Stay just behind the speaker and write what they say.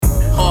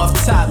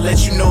top,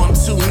 let you know I'm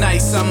too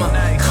nice. I'm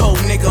a cold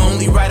nigga,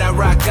 only right I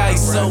rock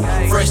ice. So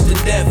fresh to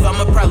death,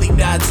 I'ma probably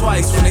die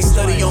twice. When they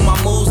study on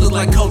my moves, look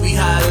like Kobe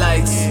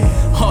highlights.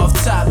 Off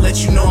top,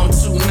 let you know I'm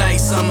too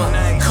nice. I'm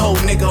a cold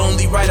nigga,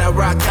 only right I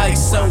rock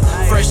ice. So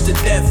fresh to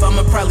death,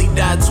 I'ma probably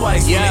die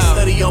twice. When they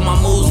study on my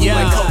moves, look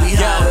like Kobe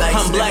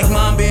highlights. I'm Black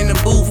Mamba in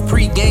the booth,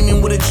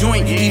 pre-gaming with a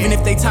joint. Even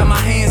if they tie my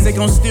hands, they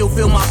gon' still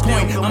feel my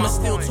point. I'ma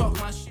still talk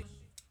my shit.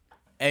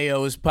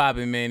 Ayo, it's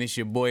poppin', man. It's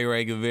your boy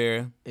Ray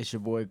Guevara. It's your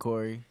boy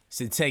Corey. It's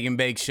the Take and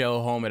Bake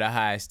Show, home of the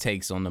highest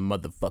takes on the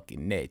motherfucking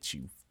net.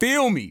 You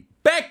feel me?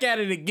 Back at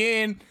it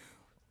again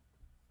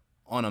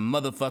on a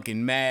motherfucking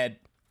mad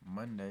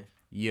Monday.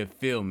 You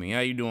feel me?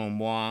 How you doing,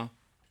 boy?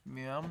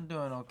 Yeah, I'm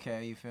doing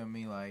okay. You feel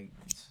me? Like,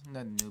 it's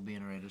nothing new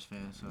being a Raiders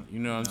fan. So You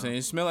know what I'm saying?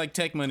 It smell like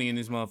tech money in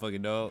this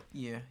motherfucking dog.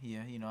 Yeah.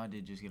 You know, I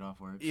did just get off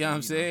work. You know what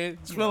I'm saying?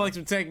 Smell like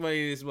some tech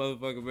money in this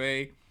motherfucker,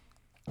 man.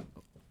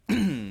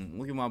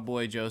 Look at my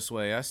boy Joe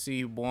Sway. I see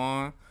you,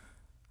 boy.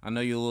 I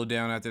know you're a little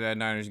down after that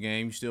Niners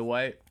game. You still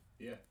white?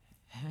 Yeah.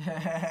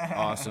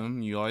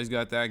 Awesome. You always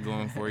got that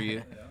going for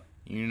you.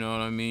 You know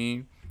what I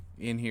mean?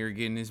 In here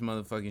getting this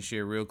motherfucking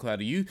shit real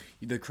cloudy.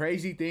 The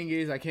crazy thing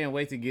is, I can't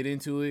wait to get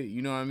into it.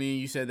 You know what I mean?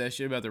 You said that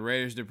shit about the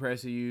Raiders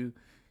depressing you.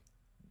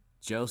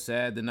 Joe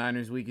sad the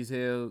Niners weak as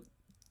hell.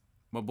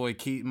 My boy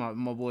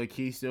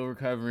Keith still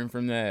recovering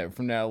from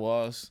that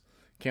loss.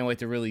 Can't wait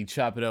to really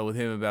chop it up with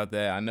him about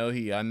that. I know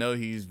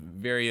he's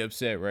very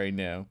upset right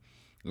now.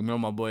 I know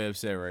my boy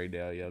upset right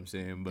now, you know what I'm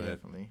saying? But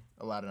definitely.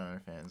 A lot of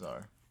Niner fans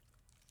are.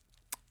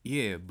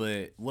 yeah,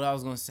 but what I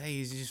was gonna say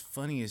is just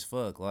funny as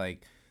fuck.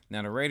 Like,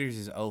 now the Raiders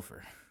is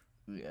over.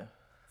 Yeah.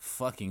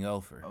 Fucking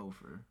over.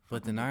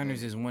 But the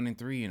Niners is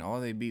 1-3 and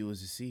all they beat was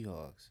the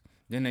Seahawks.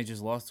 Then they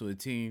just lost to a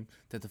team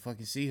that the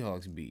fucking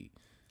Seahawks beat.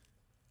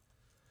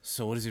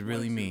 So what does it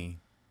really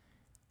mean?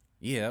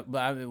 Yeah,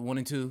 but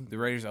 1-2, the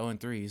Raiders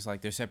 0-3. It's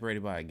like they're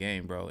separated by a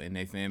game, bro, and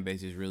their fan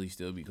bases really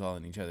still be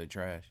calling each other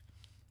trash.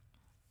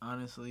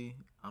 Honestly,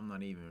 I'm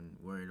not even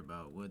worried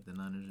about what the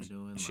Niners are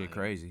doing. Shit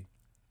crazy.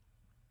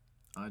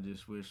 I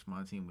just wish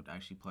my team would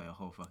actually play a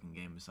whole fucking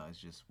game besides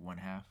just one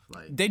half.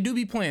 Like, They do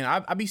be playing.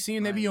 I be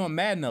seeing they be on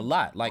Madden a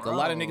lot. Like, bro, a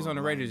lot of niggas on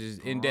the like, Raiders is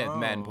in-depth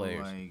Madden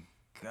players. Like,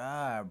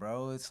 God,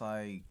 bro, it's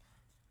like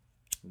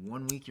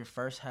 1 week your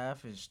first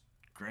half is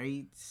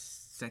great,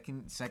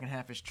 second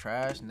half is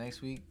trash.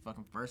 Next week,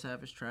 fucking first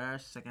half is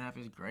trash. Second half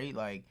is great.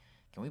 Like,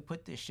 can we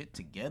put this shit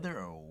together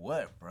or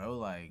what, bro?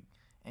 Like,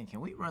 and can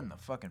we run the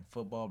fucking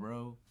football,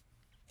 bro?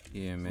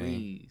 Yeah, man.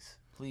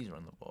 Please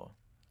run the ball.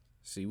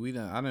 See,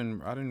 I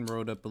done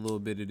rolled up a little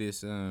bit of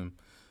this.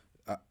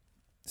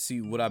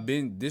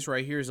 This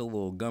right here is a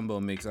little gumbo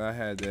mix. I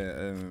had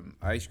that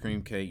ice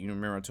cream cake. You know,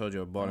 remember I told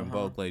you I bought in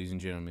bulk, ladies and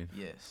gentlemen.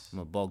 Yes. I'm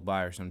a bulk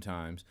buyer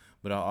sometimes.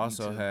 But I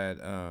also had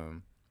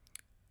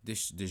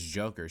this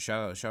Joker.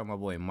 Shout out my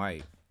boy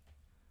Mike.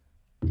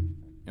 You know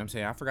what I'm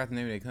saying? I forgot the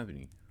name of that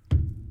company.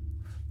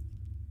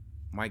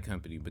 Mike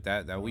Company, but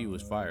that weed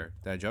was fire.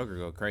 That Joker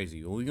go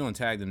crazy. We gonna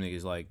tag them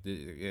niggas like,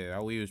 yeah,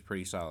 that weed was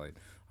pretty solid.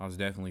 I was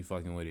definitely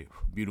fucking with it.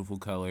 Beautiful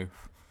color.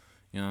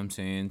 You know what I'm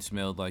saying?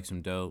 Smelled like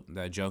some dope.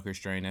 That Joker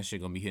strain, that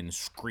shit gonna be hitting the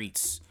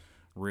streets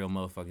real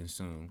motherfucking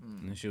soon.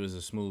 And that shit was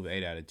a smooth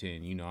 8 out of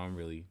 10. You know, I'm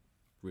really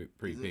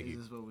pretty picky. Is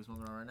this what we're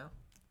smoking on right now?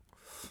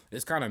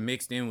 It's kind of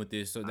mixed in with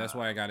this, so that's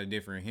why I got a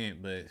different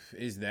hint. But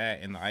it's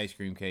that and the ice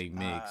cream cake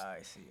mix.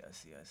 I see.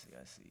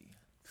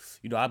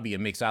 You know, I'd be a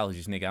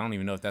mixologist, nigga. I don't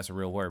even know if that's a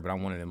real word, but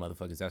I'm one of them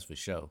motherfuckers. That's for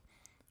sure.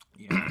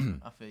 Yeah,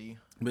 I feel you.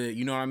 But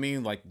you know what I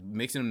mean? Like,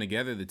 mixing them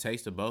together, the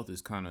taste of both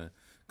is kind of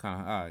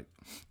odd.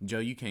 Joe,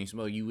 you can't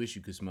smoke. You wish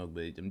you could smoke,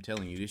 but I'm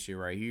telling you, this shit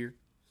right here,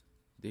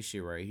 nigga. This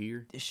shit right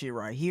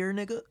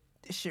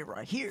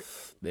here.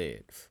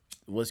 Man,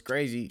 what's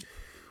crazy,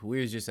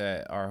 we was just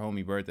at our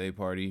homie birthday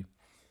party.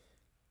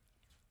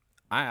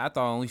 I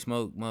thought I only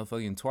smoked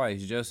motherfucking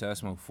twice. Joe said I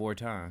smoked 4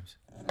 times.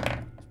 All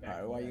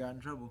right, why you got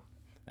in trouble?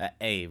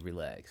 Hey,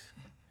 relax.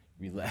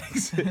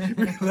 Relax.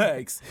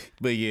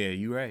 But yeah,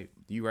 you right.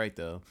 You right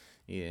though.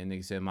 Yeah,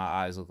 nigga said my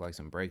eyes look like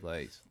some brake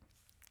lights.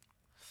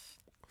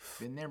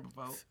 Been there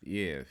before.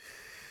 Yeah.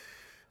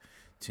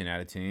 10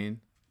 out of 10.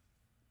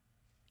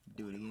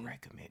 Do it again.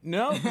 Recommend.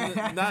 No,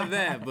 not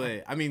that,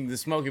 but I mean the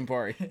smoking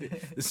part.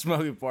 The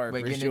smoking part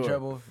But for getting sure. in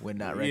trouble would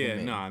not recommend.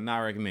 Yeah, no, not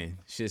recommend.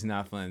 Shit's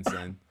not fun,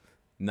 son.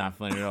 Not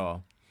fun at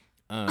all.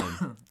 At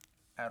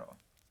all.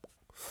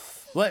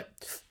 But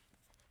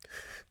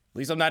at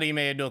least I'm not Ime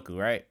Udoka,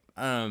 right?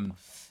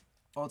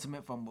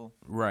 Ultimate fumble.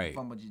 Right.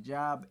 Fumbled your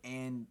job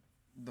and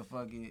your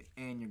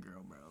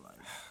girl, bro. Like,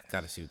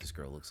 gotta see what this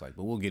girl looks like,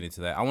 but we'll get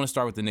into that. I want to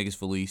start with the niggas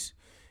Felice,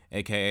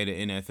 aka the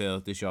NFL.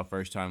 If this y'all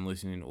first time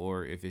listening,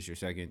 or if it's your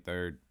second,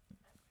 third,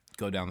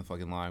 go down the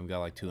fucking line. We got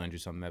like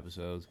 200 something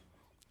episodes.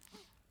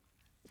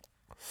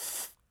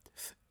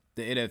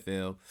 The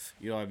NFL,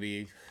 you know what I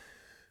mean?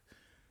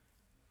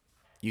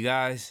 You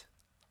guys,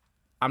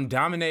 I'm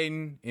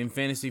dominating in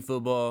fantasy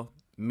football,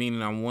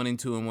 meaning I'm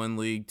 1-2 in one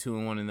league,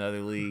 2-1 in the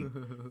other league.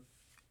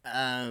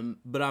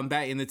 But I'm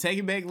back in the Take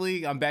It Back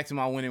League. I'm back to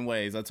my winning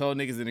ways. I told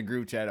niggas in the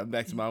group chat, I'm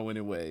back to my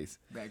winning ways.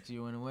 Back to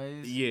your winning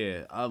ways?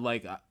 Yeah,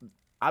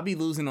 I be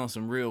losing on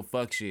some real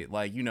fuck shit.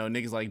 Like, you know,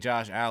 niggas like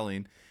Josh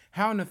Allen.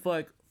 How in the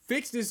fuck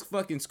fix this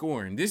fucking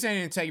scoring? This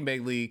ain't in Taking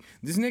Back League.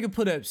 This nigga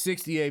put up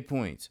 68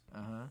 points.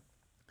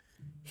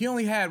 He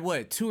only had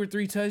what, 2 or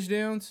 3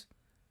 touchdowns?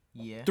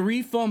 Yeah.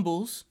 3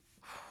 fumbles.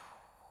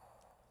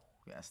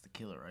 That's the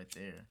killer right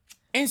there.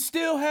 And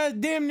still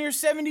had damn near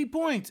 70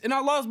 points. And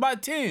I lost by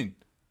 10.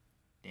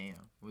 Damn.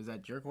 Was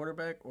that your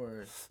quarterback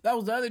or? That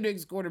was the other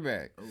nigga's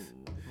quarterback. Oh,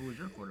 who was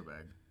your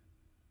quarterback?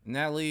 In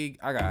that league,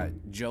 I got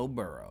Joe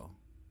Burrow.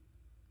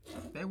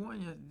 They won.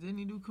 Didn't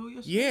he do cool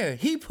yesterday? Yeah,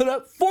 he put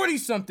up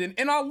 40-something,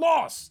 and I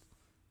lost.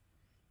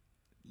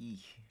 Eek.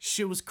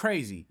 Shit was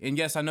crazy. And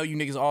yes, I know you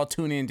niggas all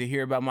tune in to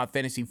hear about my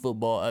fantasy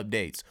football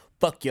updates.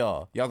 Fuck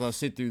y'all. Y'all gonna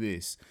sit through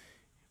this.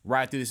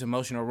 Ride through this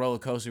emotional roller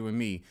coaster with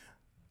me.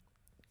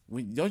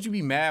 Don't you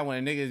be mad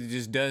when a nigga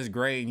just does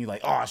great and you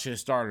like, oh, I should have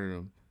started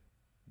him.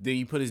 Then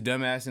you put his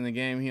dumb ass in the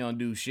game, he don't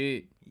do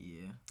shit.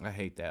 Yeah. I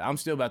hate that. I'm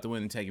still about to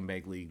win the Taking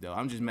Back League, though.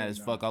 I'm just mad as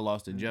fuck I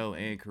lost to Joe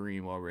and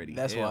Kareem already.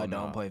 That's why I Hell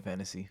don't nah. play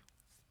fantasy.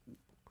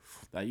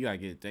 Like, you gotta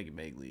get a Taking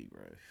Back League,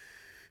 bro.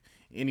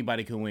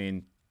 Anybody can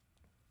win.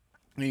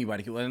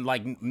 Anybody can win.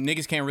 Like,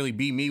 niggas can't really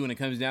beat me when it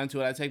comes down to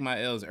it. I take my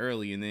L's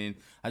early, and then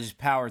I just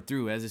power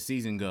through as the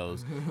season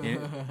goes. And,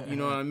 you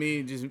know what I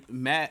mean? Just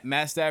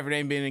Matt Stafford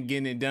ain't been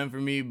getting it done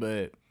for me,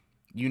 but,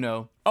 you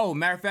know. Oh,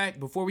 matter of fact,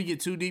 before we get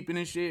too deep in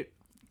this shit,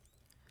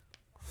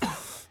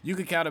 you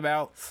could count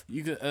about.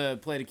 You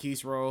could play the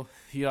Keys role.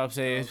 You know what I'm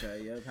saying?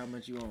 Okay, yep. How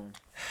much you on?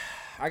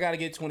 I got to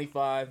get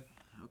 25.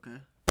 Okay.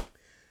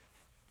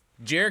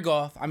 Jared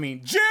Goff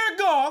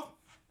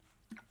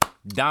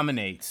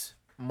dominates.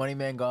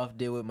 Moneyman Golf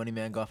did what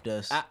Moneyman Golf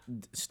does.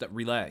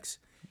 Relax.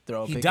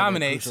 Throw a He pick at a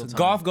dominates. crucial time.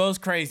 Goff goes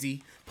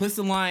crazy. Puts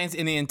the Lions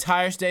in the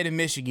entire state of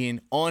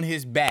Michigan on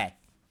his back.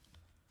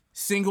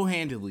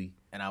 Single-handedly.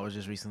 And I was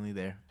just recently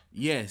there.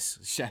 Yes.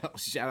 Shout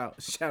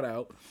out. Shout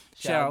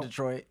out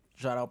Detroit.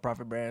 Shout out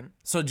Profit Brand.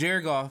 So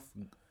Jared Goff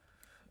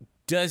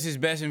does his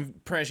best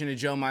impression of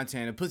Joe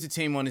Montana, puts the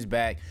team on his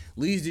back,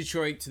 leads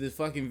Detroit to the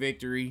fucking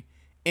victory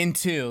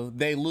until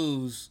they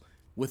lose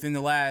within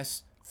the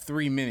last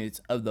 3 minutes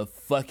of the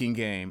fucking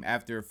game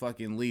after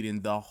fucking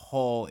leading the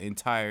whole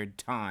entire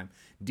time.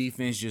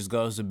 Defense just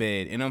goes to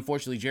bed. And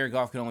unfortunately, Jared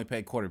Goff can only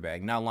play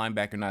quarterback, not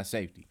linebacker, not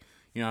safety.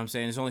 You know what I'm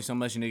saying? There's only so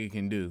much a nigga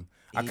can do.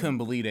 I couldn't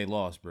believe they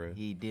lost, bro.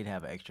 He did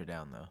have an extra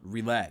down though.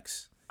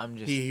 Relax.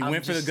 He I'm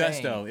went for the just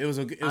gusto. saying. It was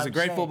a I'm great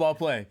saying. football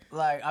play.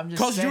 Like I'm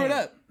just Coach saying. drew it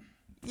up.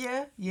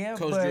 Yeah,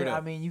 Coach drew but it up.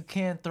 I mean, you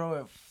can't throw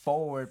it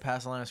forward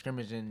past the line of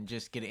scrimmage and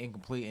just get it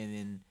incomplete and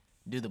then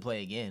do the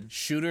play again.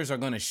 Shooters are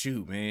gonna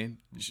shoot, man.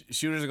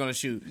 Shooters are gonna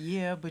shoot.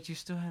 Yeah, but you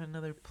still had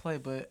another play.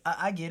 But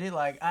I get it.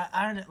 Like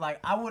I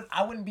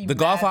wouldn't be. The mad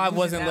Golf Eye losing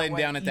wasn't that letting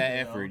way down at that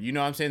either, effort. though. You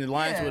know what I'm saying? The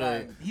Lions Yeah, would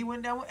have. like, he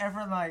went down with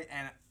effort, like,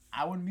 and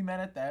I wouldn't be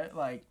mad at that.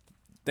 Like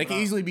They can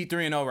easily be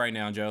 3-0 right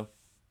now, Joe.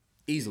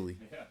 Easily.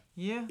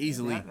 yeah,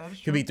 Easily. that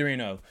is Could true. be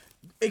 3-0.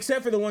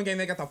 Except for the one game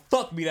they got the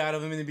fuck beat out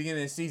of them in the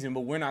beginning of the season,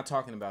 but we're not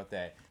talking about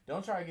that.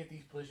 Don't try to get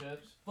these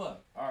push-ups.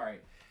 Fuck. All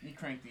right. You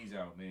crank these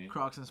out, man.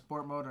 Crocs in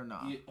sport mode or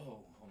not? Yeah. Oh,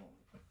 hold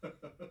on.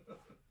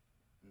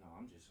 No,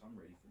 I'm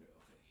ready for that.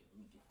 Okay, let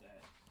me get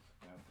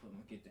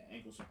that. Get the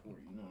ankle support,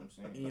 you know what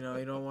I'm saying? You know,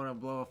 you don't want to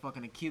blow a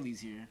fucking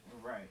Achilles here.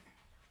 Right.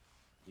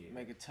 Yeah.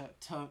 Make a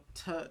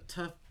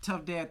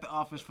tough day at the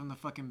office from the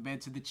fucking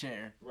bed to the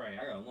chair. Right,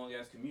 I got a long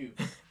ass commute.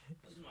 This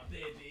is my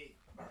bed, big.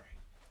 All right,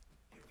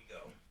 here we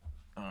go.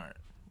 All right.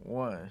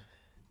 1,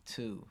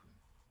 2,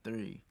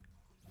 3,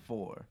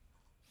 4,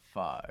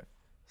 5,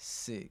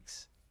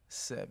 6,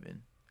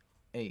 7,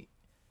 8,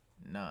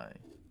 9,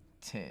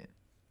 10,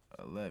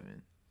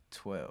 11,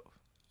 12,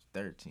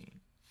 13,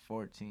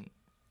 14,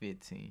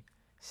 15,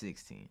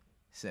 16,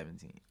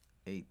 17,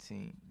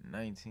 18,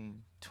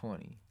 19,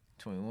 20,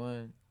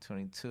 21,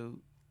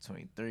 22,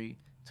 23,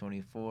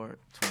 24,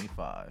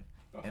 25.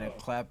 And a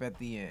clap at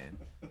the end.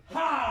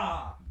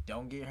 Ha!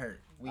 Don't get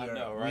hurt. We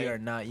know, We right? are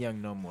not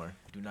young no more.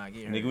 Do not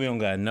get hurt. Nigga, we don't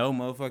got no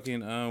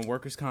motherfucking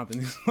workers' comp in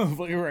this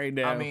motherfucker right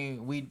now. I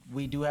mean,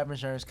 we do have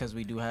insurance because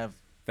we do have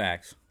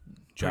facts,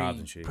 jobs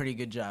and shit. pretty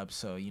good jobs.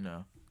 So you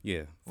know,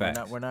 Yeah, we're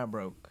facts. not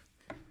broke.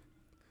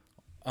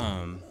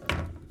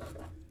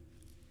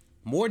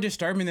 More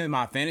disturbing than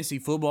my fantasy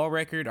football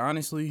record,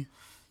 honestly,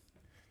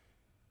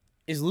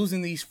 is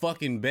losing these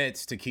fucking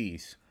bets to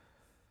Keys.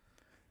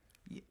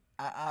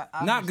 I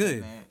Not understand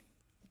good.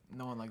 that.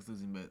 No one likes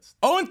losing bets.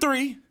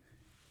 0-3.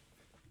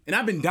 And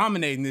I've been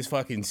dominating this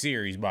fucking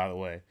series, by the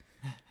way.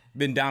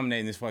 Been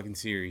dominating this fucking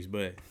series,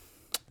 but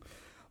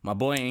my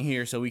boy ain't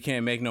here, so we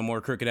can't make no more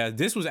crooked ass.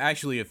 This was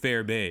actually a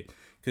fair bet,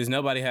 because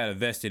nobody had a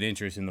vested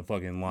interest in the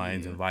fucking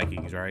Lions and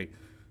Vikings, right?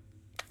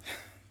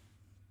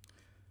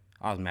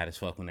 I was mad as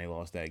fuck when they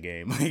lost that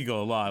game. I ain't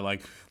gonna lie.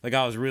 Like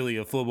I was really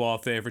a football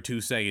fan for 2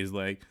 seconds.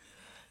 Like,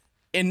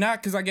 and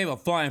not because I gave a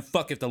flying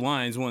fuck if the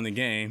Lions won the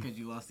game. Because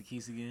you lost the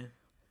keys again.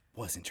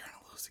 Wasn't trying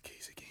to lose the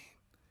Keys again.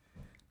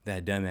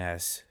 That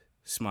dumbass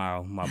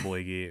smile my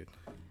boy get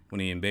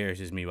when he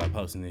embarrasses me by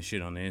posting this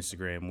shit on the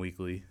Instagram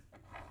weekly.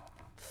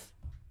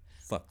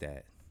 Fuck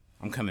that.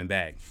 I'm coming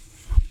back.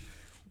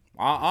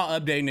 I'll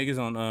update niggas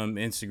on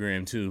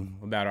Instagram too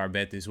about our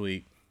bet this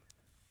week.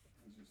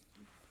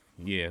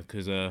 Yeah,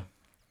 cause I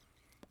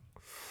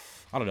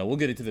don't know. We'll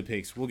get into the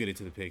picks,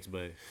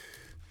 but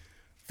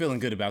feeling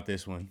good about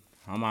this one.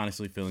 I'm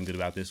honestly feeling good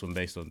about this one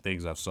based on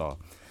things I've saw.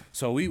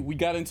 So we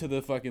got into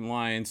the fucking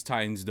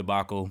Lions-Titans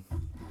debacle.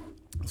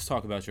 Let's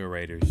talk about your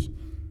Raiders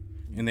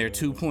and their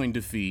 2-point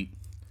defeat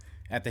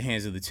at the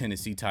hands of the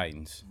Tennessee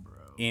Titans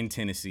in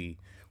Tennessee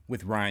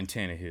with Ryan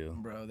Tannehill.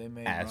 Bro, they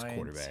made as Ryan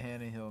quarterback.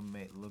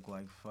 Tannehill look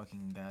like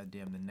fucking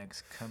goddamn the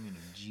next coming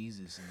of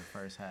Jesus in the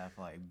first half.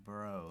 Like,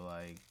 bro,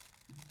 like.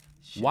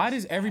 Why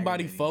does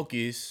everybody aggravating.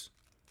 focus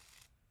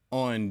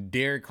on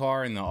Derek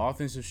Carr and the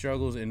offensive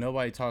struggles and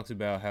nobody talks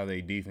about how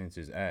they defense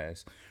is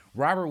ass?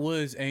 Robert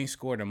Woods ain't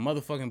scored a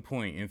motherfucking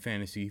point in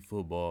fantasy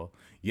football.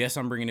 Yes,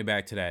 I'm bringing it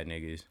back to that,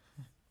 niggas.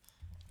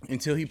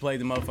 Until he played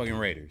the motherfucking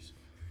Raiders.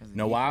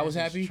 Know why I was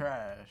Defense happy? is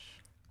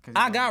Trash.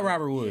 I got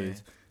Robert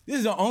Woods. This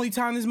is the only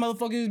time this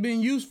motherfucker has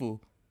been useful.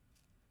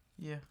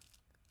 Yeah.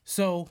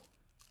 So,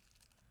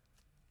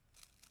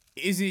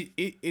 is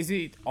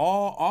it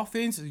all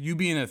offense, you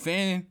being a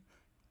fan,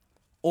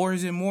 or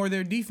is it more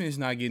their defense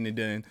not getting it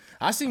done?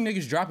 I see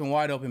niggas dropping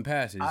wide open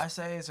passes. I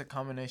say it's a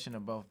combination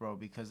of both, bro,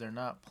 because they're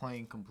not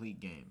playing complete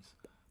games.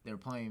 They're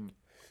playing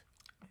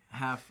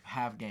half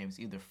games,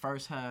 either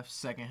first half,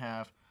 second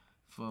half,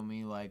 feel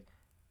me, like,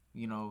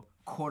 you know,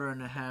 quarter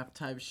and a half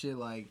type shit.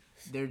 Like,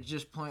 they're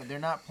just playing. They're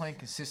not playing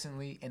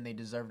consistently, and they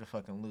deserve to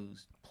fucking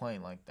lose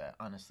playing like that.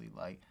 Honestly,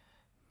 like,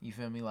 you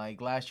feel me? Like,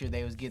 last year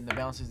they was getting the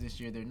bounces. This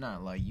year they're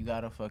not. Like, you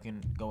gotta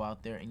fucking go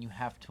out there and you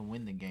have to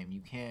win the game.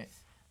 You can't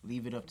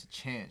leave it up to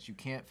chance. You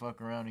can't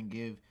fuck around and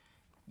give,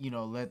 you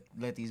know,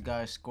 let these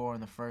guys score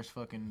in the first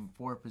fucking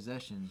 4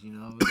 possessions. You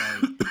know,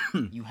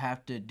 like, you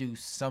have to do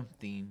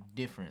something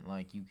different.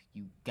 Like, you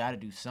gotta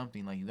do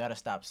something. Like, you gotta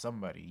stop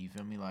somebody. You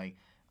feel me? Like,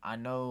 I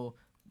know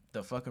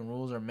the fucking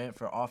rules are meant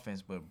for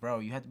offense, but bro,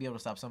 you have to be able to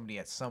stop somebody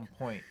at some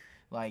point.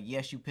 Like,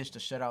 yes, you pitched a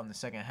shutout in the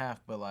second half,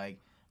 but like,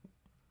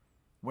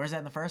 where's that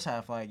in the first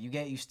half? Like,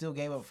 you still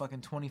gave up fucking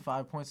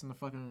 25 points in the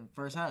fucking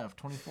first half,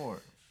 24.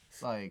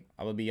 Like,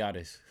 I'm gonna be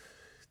honest.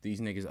 These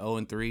niggas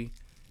 0-3.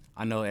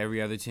 I know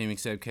every other team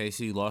except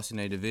KC lost in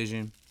their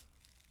division.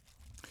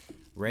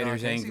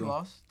 Raiders ain't KC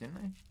lost, didn't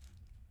they?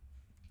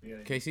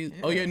 KC?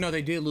 Yeah. Oh yeah, no,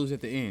 they did lose at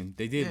the end.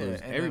 They did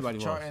lose. and Everybody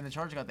lost. And the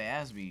Chargers got the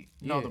ass beat.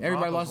 Yeah, No, the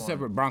everybody Broncos lost won. except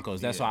for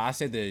Broncos. That's Yeah. why I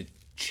said the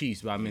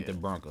Chiefs, but I meant the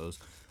Broncos.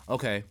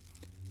 Okay.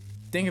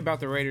 Think about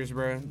the Raiders,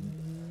 bro.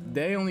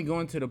 They only go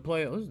into the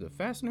playoffs. The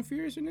Fast and the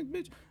Furious in this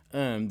bitch.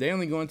 They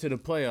only go into the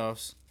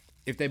playoffs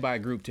if they buy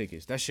group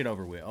tickets. That shit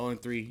over with.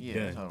 0-3. Yeah,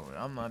 done. totally.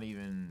 I'm not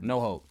even. No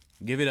hope.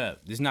 Give it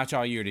up. This is not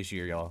y'all year this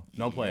year, y'all.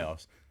 No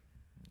playoffs.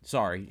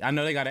 Sorry. I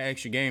know they got an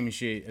extra game and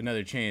shit,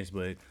 another chance,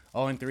 but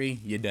 0-3,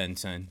 you done,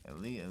 son. At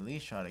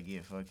least try to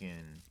get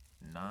fucking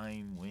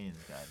 9 wins.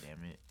 God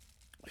damn it.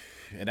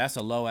 And that's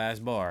a low ass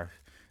bar.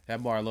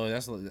 That bar low.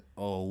 That's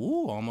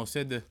almost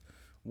said the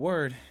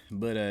word,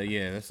 but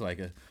yeah, that's like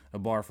a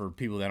bar for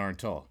people that aren't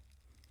tall.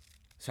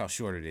 That's how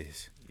short it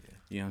is. Yeah.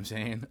 You know what I'm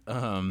saying?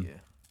 Yeah.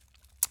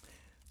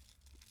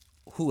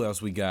 Who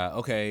else we got?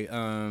 Okay,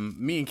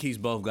 me and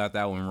Keith both got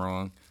that one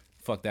wrong.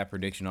 Fuck that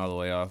prediction all the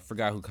way off.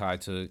 Forgot who Kai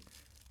took.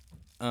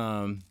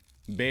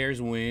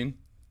 Bears win.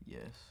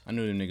 Yes. I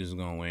knew them niggas was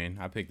gonna win.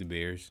 I picked the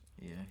Bears.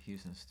 Yeah.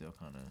 Houston's still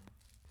kind of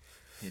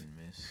hit and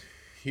miss.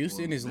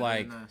 Houston is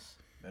like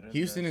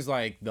Houston is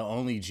like the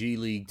only G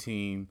League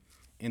team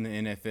in the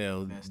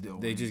NFL. That still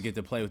They just wins. get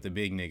to play with the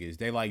big niggas.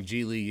 They like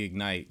G League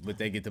Ignite, but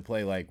they get to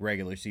play like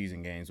regular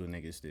season games with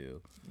niggas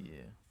still.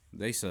 Yeah.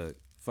 They suck.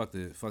 Fuck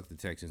the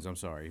Texans. I'm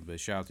sorry, but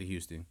shout out to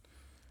Houston.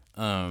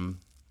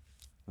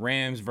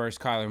 Rams versus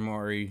Kyler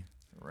Murray.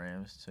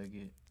 Rams took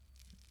it.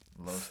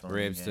 Low scoring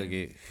Rams game. took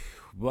it.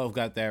 Both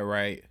got that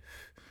right.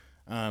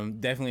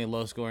 Definitely a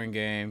low scoring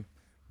game,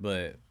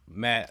 but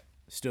Matt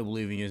still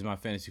believing he is my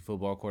fantasy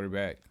football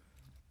quarterback.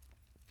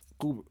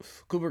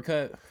 Cooper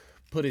Kupp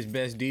put his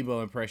best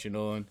Debo impression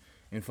on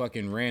and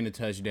fucking ran the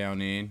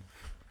touchdown in.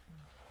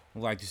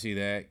 I'd like to see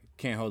that.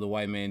 Can't hold the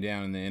white man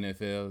down in the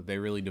NFL. They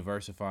really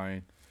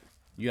diversifying.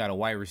 You got a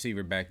wide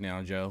receiver back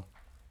now, Joe.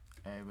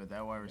 Hey, but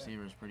that wide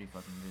receiver is pretty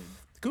fucking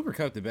good. Cooper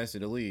Kupp the best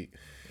of the league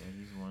Yeah,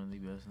 he's one of the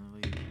best in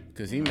the league.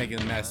 because he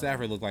making Matt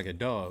Stafford look like a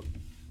dog.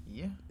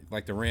 Yeah.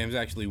 Like the Rams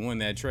actually won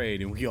that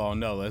trade, and we all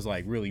know that's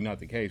like really not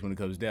the case when it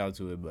comes down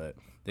to it. But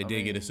they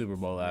did get a Super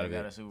Bowl out of They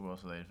got a it. Super Bowl,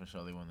 so they for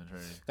sure they won the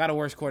trade. Got a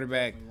worse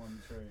quarterback. We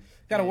won the trade.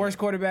 Got a worse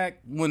quarterback.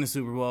 Win the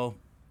Super Bowl.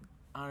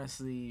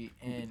 Honestly,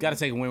 and Got to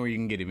take a win where you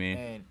can get it, man.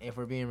 And if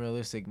we're being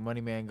realistic,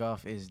 Money Man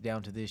Golf is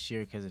down to this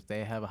year because if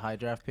they have a high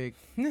draft pick,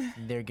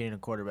 they're getting a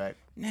quarterback.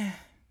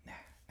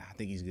 I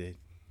think he's good.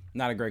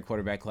 Not a great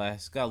quarterback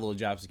class. Got a little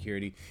job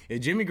security.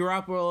 If Jimmy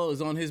Garoppolo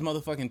is on his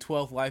motherfucking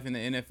 12th life in the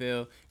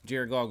NFL,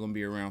 Jared Goff gonna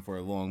be around for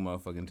a long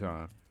motherfucking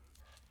time.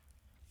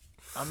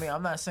 I mean,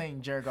 I'm not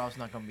saying Jared Goff's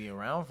not going to be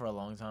around for a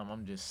long time.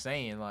 I'm just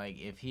saying, like,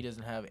 if he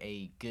doesn't have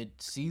a good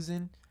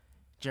season,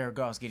 Jared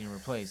Goff's getting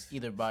replaced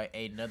either by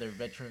another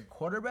veteran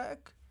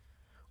quarterback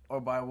or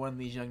by one of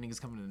these young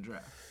niggas coming in the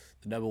draft.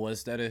 The number one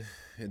stutter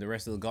and the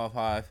rest of the golf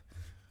hive.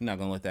 not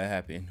gonna let that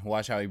happen.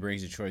 Watch how he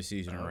brings Detroit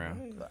season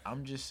around. Okay,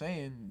 I'm just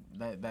saying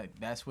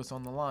that's what's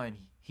on the line.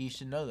 He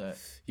should know that.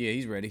 Yeah,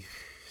 he's ready.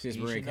 Since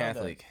He we're should know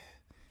Catholic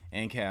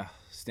and Cal,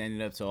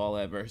 standing up to all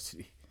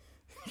adversity.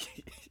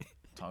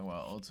 Talking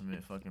about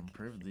ultimate fucking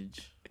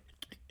privilege.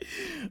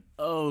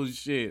 Oh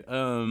shit.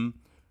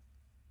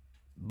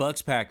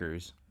 Bucks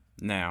Packers.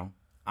 Now,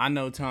 I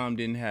know Tom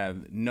didn't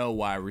have no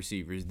wide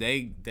receivers.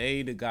 They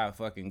got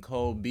fucking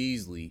Cole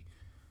Beasley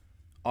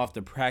off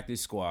the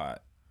practice squad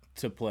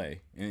to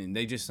play, and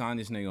they just signed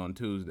this nigga on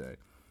Tuesday.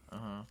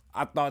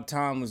 I thought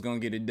Tom was gonna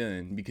get it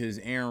done because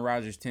Aaron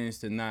Rodgers tends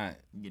to not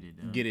get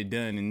it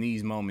done in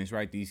these moments,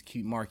 right? These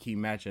key marquee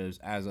matchups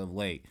as of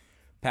late.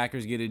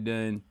 Packers get it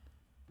done.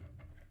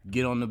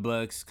 Get on the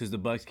Bucks because the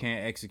Bucks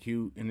can't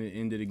execute in the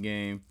end of the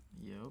game.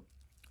 Yep.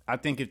 I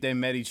think if they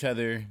met each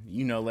other,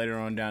 later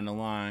on down the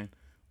line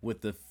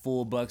with the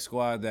full Buck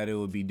squad, that it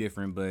would be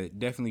different. But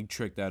definitely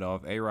tricked that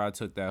off. A-Rod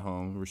took that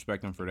home.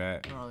 Respect him for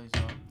that.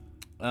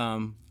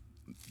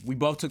 We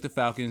both took the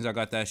Falcons. I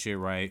got that shit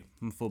right.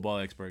 I'm a football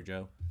expert,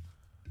 Joe.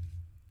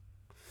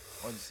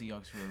 Or the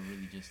Seahawks were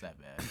really just that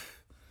bad.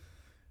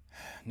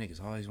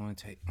 Niggas always want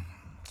to take.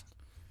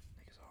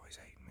 Niggas always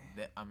hate,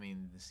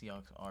 man. The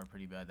Seahawks are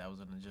pretty bad. That was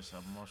just an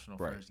emotional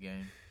Right. first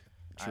game.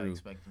 True. I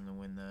expect them to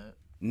win that.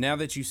 Now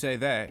that you say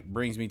that,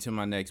 brings me to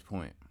my next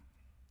point.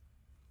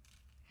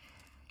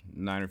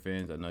 Niner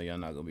fans, I know y'all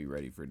not going to be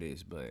ready for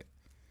this, but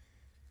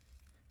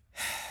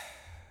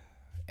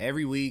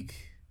every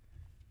week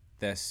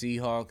that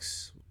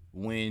Seahawks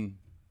win,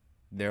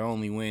 their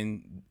only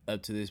win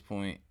up to this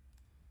point,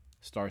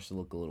 starts to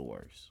look a little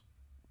worse.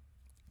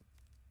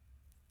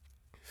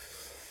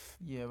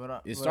 Yeah,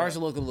 but It starts to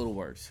look a little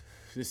worse.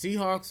 The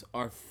Seahawks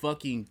are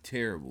fucking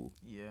terrible.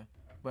 Yeah,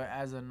 but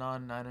as a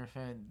non-Niner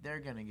fan, they're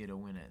gonna get a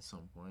win at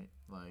some point.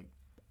 Like,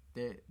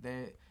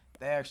 they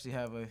actually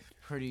have a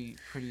pretty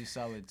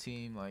solid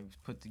team, like,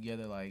 put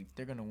together. Like,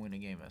 they're gonna win a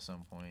game at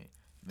some point.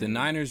 The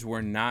Niners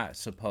were not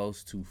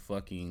supposed to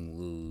fucking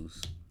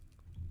lose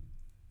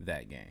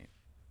that game.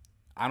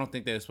 I don't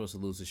think they were supposed to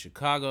lose to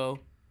Chicago.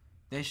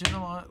 They shouldn't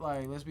have lost.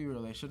 Like, let's be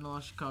real. They shouldn't have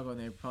lost Chicago, and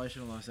they probably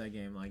shouldn't have lost that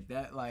game. Like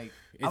that. Like,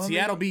 And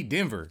Seattle beat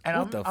Denver. And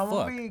What the I'm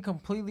fuck? gonna be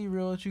completely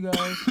real with you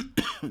guys.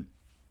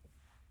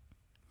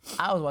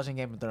 I was watching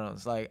Game of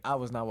Thrones. Like, I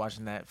was not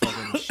watching that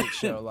fucking shit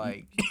show.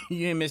 Like,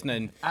 You ain't miss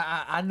nothing.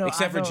 I know.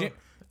 Except I know, for Jim.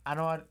 I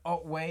know.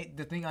 Oh wait,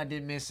 the thing I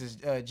did miss is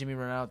Jimmy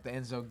ran out the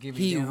end zone.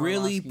 He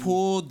really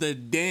pulled the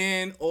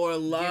Dan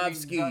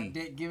Orlovsky.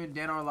 Giving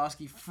Dan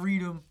Orlovsky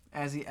freedom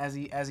as he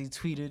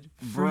tweeted.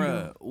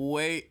 Bruh,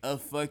 wait a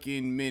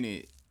fucking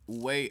minute.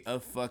 Wait a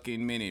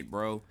fucking minute,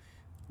 bro.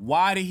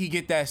 Why did he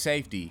get that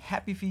safety?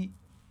 Happy feet.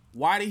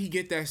 Why did he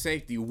get that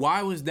safety?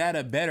 Why was that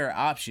a better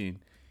option?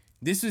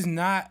 This is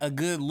not a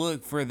good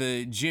look for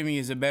the Jimmy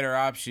is a better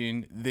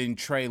option than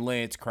Trey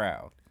Lance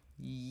crowd.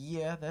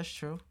 Yeah, that's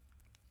true.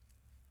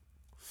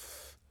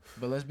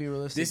 But let's be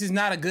realistic. This is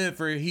not a good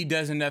for he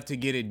does enough to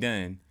get it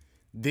done.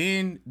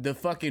 Then the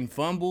fucking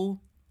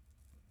fumble.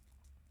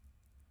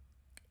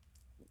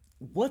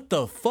 What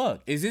the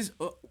fuck? Is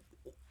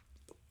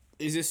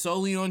it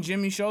solely on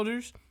Jimmy's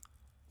shoulders?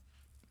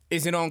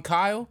 Is it on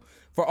Kyle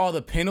for all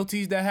the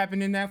penalties that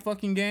happened in that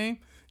fucking game?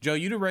 Joe,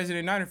 you the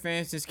resident Niner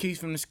fan since Keys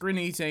from the Screen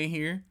Eats ain't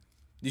here.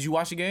 Did you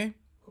watch the game?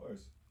 Of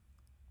course.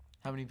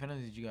 How many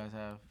penalties did you guys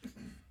have?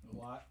 A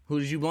lot. Who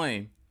did you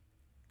blame?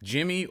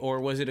 Jimmy, or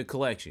was it a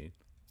collection?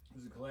 It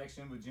was a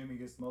collection, but Jimmy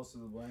gets most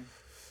of the blame.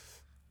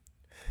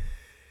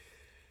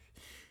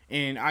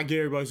 And I get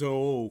everybody say,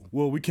 oh,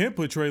 well, we can't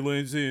put Trey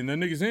Lance in. That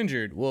nigga's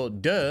injured. Well,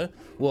 duh.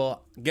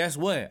 Well, guess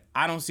what?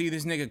 I don't see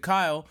this nigga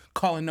Kyle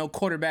calling no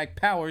quarterback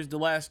powers the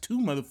last 2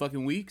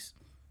 motherfucking weeks.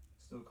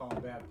 Still calling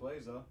bad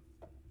plays, though.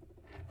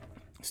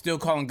 Still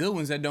calling good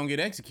ones that don't get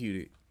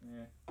executed.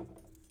 Yeah.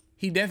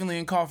 He definitely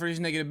didn't call for this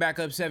nigga to back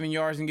up 7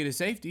 yards and get a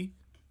safety.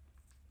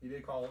 He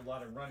did call a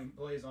lot of running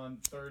plays on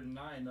 3rd and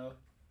 9, though.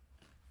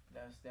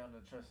 That's down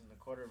to trusting the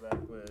quarterback,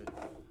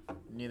 but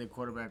neither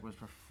quarterback was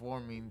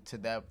performing to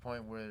that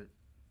point where.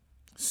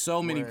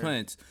 So many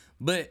punts.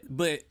 But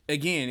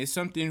again, it's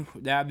something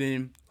that I've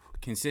been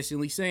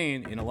consistently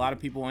saying, and a lot of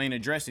people ain't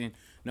addressing.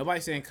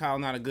 Nobody's saying Kyle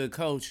not a good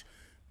coach,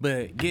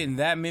 but getting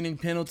that many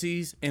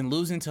penalties and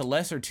losing to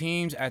lesser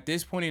teams at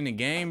this point in the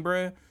game,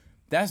 bruh,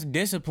 that's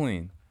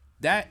discipline.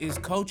 That is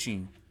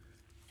coaching.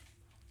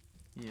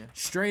 Yeah.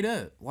 Straight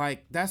up.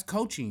 Like, that's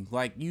coaching.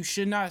 Like, you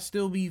should not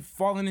still be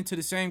falling into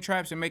the same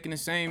traps and making the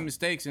same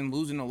mistakes and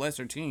losing to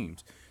lesser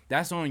teams.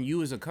 That's on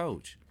you as a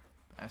coach.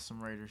 That's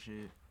some Raider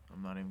shit.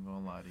 I'm not even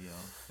gonna lie to y'all.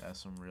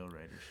 That's some real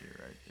Raider shit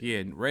right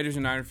there. Yeah, Raiders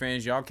and Niner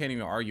fans, y'all can't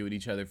even argue with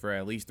each other for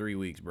at least 3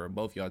 weeks, bro.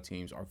 Both y'all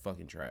teams are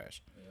fucking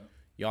trash. Yeah.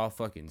 Y'all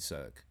fucking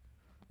suck.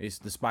 It's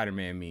the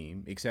Spider-Man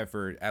meme, except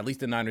for at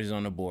least the Niners is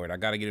on the board. I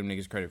got to give them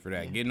niggas credit for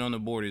that. Yeah. Getting on the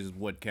board is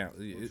what counts.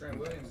 Well, Trent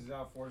Williams is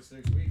out 4 to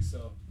 6 weeks,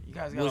 so. You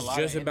guys got Was a lot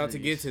just of about to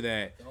get injuries. to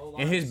that. The whole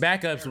And his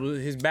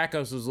line's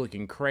backups was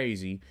looking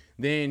crazy.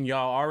 Then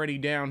y'all already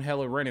down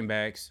hella running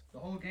backs. The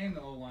whole game,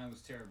 the O-line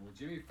was terrible.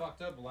 Jimmy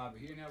fucked up a lot,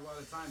 but he didn't have a lot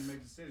of time to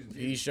make decisions.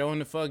 He's showing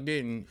the fuck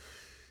didn't.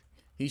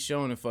 He's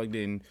showing the fuck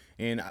didn't.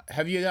 And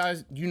have you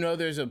guys,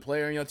 there's a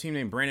player on your team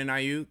named Brandon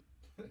Ayuk?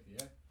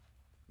 Yeah.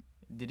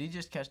 Did he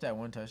just catch that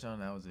one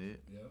touchdown? That was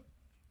it. Yep.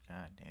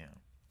 God damn.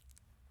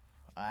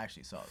 I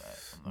actually saw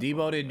that.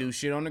 Debo didn't do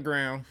shit on the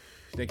ground.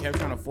 They kept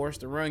trying to force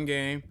the run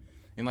game.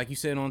 And like you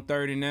said, on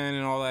 3rd and 9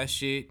 and all that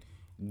shit,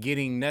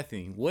 getting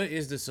nothing. What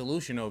is the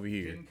solution over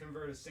here? Didn't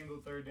convert a single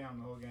third down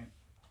the whole game.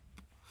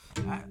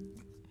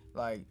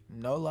 Like,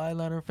 no lie,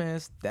 Leonard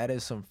fans, that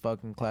is some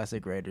fucking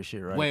classic Raider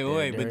shit right there.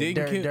 Wait, but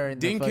didn't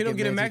Kittle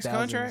get a max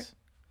contract?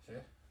 Yeah.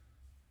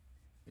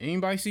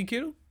 Anybody see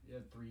Kittle? He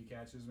had 3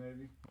 catches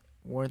maybe.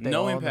 Weren't they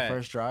No all impact. on the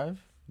first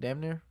drive?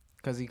 Damn near.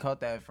 Because he caught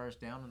that first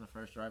down on the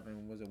first drive,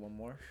 and was it one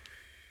more?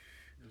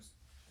 There's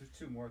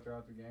 2 more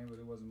throughout the game, but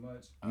it wasn't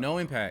much. No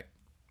impact.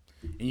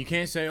 And you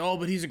can't say, oh,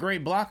 but he's a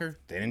great blocker.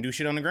 They didn't do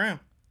shit on the ground.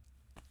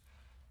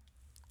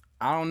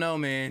 I don't know,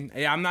 man.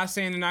 Hey, I'm not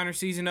saying the Niners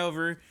season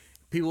over.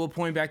 People will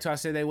point back to I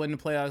said they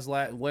wasn't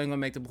wasn't gonna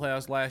make the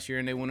playoffs last year,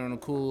 and they went on a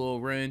cool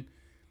little run.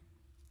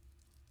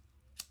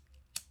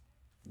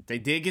 They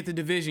did get the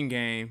division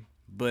game,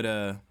 but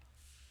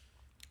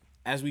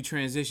as we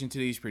transition to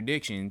these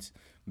predictions,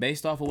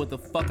 based off of what the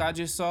fuck I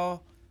just saw,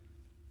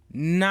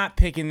 not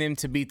picking them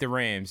to beat the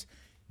Rams.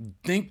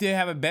 Think they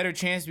have a better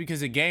chance because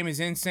the game is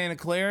in Santa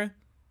Clara,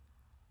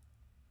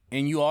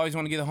 and you always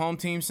want to get the home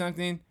team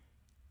something.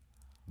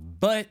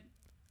 But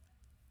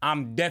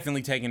I'm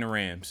definitely taking the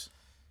Rams.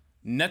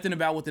 Nothing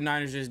about what the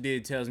Niners just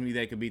did tells me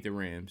they could beat the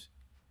Rams,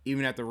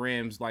 even at the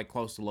Rams like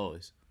close to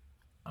lowest.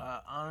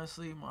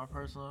 Honestly, my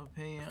personal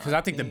opinion. Because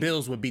I think the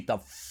Bills would beat the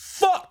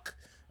fuck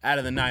out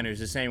of the Niners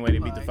the same way they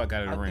beat the fuck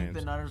out of the I Rams. think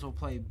the Niners will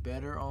play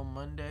better on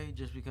Monday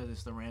just because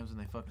it's the Rams and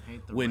they fucking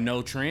hate the With Rams.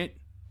 no Trent,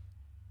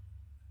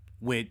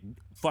 with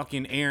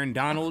fucking Aaron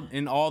Donald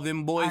and all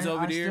them boys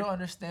over I there. still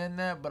understand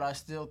that, but I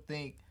still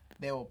think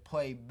they will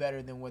play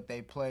better than what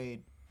they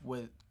played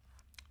with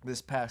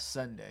this past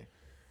Sunday.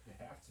 They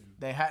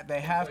have to.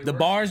 They have The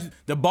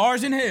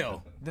bars in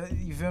hell.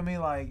 You feel me?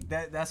 Like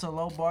that's a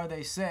low bar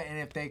they set, and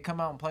if they come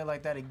out and play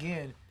like that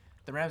again,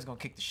 the Rams gonna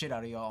kick the shit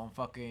out of y'all on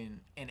fucking,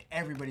 and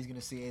everybody's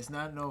gonna see it. It's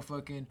not no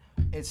fucking.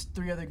 It's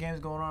 3 other games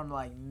going on.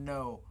 Like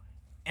no,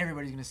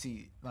 everybody's gonna see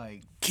it.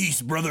 Like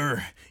Keith,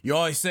 brother, you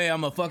always say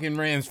I'm a fucking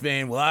Rams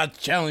fan. Well, I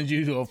challenge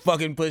you to a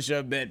fucking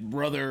push-up bet,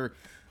 brother.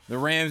 The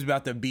Rams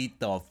about to beat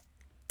the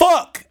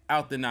fuck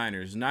out the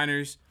Niners.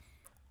 Niners,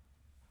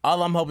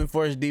 all I'm hoping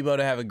for is Debo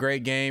to have a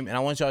great game, and I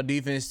want y'all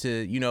defense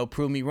to,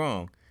 prove me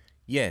wrong.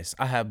 Yes,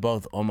 I have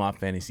both on my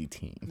fantasy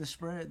team. the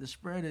spread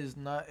is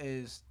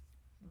minus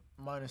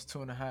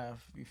 2.5.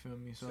 You feel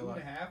me? So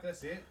 2.5.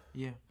 That's it.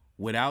 yeah.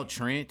 Without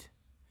Trent,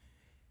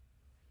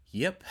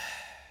 yep.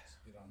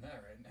 Get on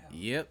that right now.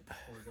 Yep.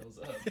 Before it goes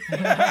up.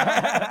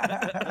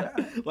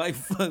 Like,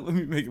 fuck, let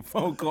me make a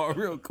phone call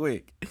real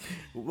quick.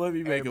 Let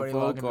me make Everybody a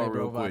phone log in call to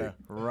real Bovada quick.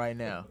 right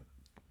now.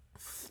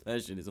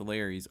 That shit is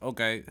hilarious.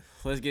 Okay,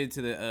 let's get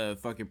to the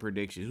fucking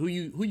predictions. Who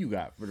you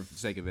got for the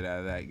sake of it out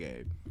of that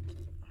game?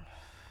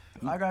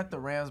 I got the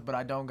Rams, but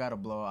I don't got a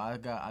blow. I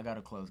got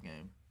a close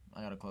game.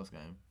 I got a close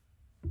game.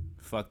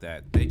 Fuck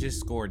that. They just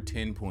scored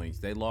 10 points.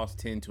 They lost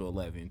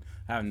 10-11.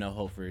 I have no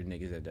hope for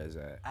niggas that does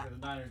that. For the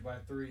Niners by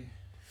 3.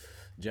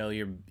 Joe,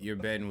 you're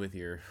betting with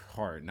your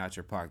heart, not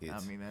your pockets. I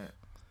mean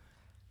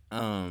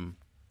that.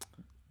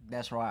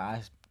 That's why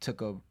I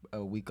took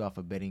a week off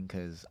of betting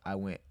because I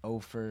went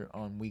over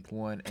on week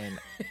 1 and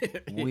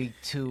week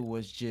 2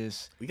 was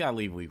just we gotta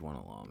leave week 1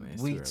 alone, man.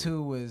 It's too week early.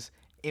 2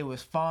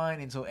 was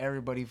fine until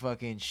everybody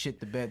fucking shit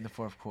the bed in the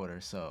 4th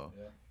quarter. So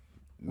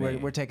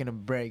Man. we're taking a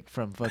break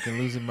from fucking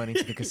losing money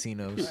to the I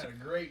casinos. had a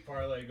great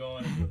parlay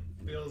going.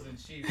 Bills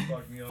and Chiefs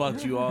fucked me up.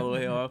 Fucked you all the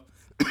way off.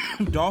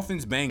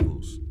 Dolphins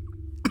Bengals.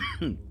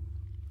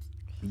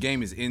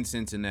 Game is in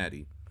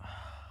Cincinnati.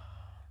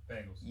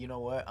 Bengals. You know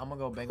what? I'm gonna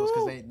go Bengals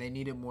because they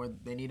needed more.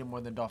 They needed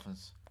more than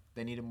Dolphins.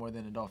 They needed more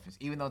than the Dolphins.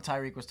 Even though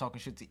Tyreek was talking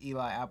shit to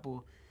Eli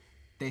Apple,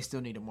 they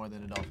still needed more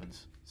than the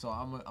Dolphins. So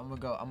I'm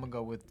gonna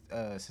go with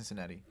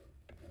Cincinnati.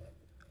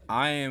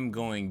 I am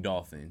going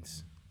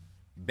Dolphins.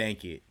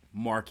 Bank it.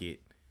 Mark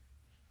it.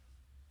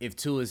 If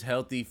Tua is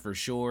healthy, for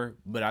sure.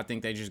 But I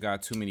think they just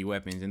got too many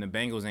weapons. And the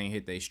Bengals ain't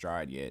hit their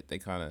stride yet. They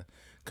kind of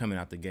coming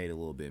out the gate a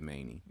little bit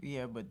maney.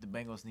 Yeah, but the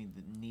Bengals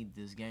need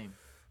this game.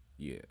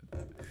 Yeah.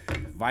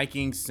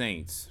 Vikings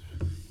Saints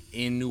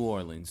in New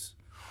Orleans.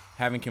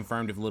 Haven't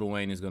confirmed if Lil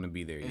Wayne is going to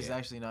be there It's yet.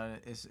 actually not.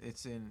 It's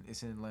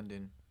in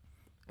London.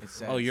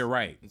 It's Oh, you're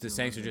right. It's The in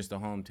Saints are London. just the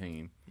home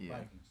team. Yeah.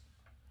 Vikings.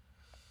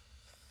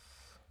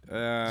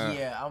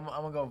 Yeah, I'm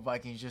gonna go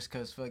Vikings just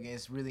because fucking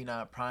it's really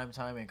not prime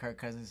time and Kirk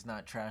Cousins is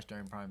not trash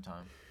during prime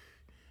time.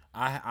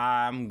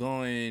 I'm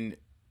going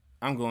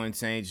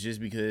Saints just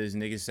because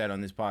niggas sat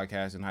on this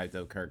podcast and hyped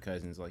up Kirk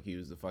Cousins like he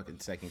was the fucking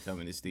second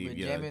coming to Steve But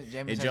Young. Jameis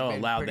And has Joe been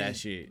allowed pretty- that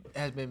shit.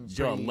 Has been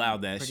Joe pretty-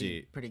 allowed that pretty-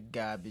 shit. Pretty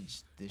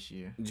garbage this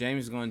year.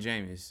 James going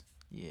Jameis.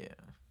 Yeah.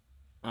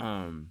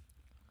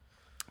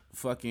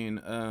 Fucking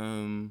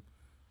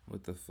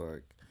what the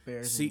fuck?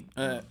 Bears. See,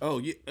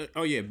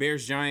 and,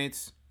 Bears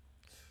Giants.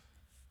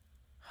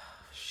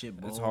 shit.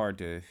 It's bowl. hard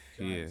to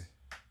Giants.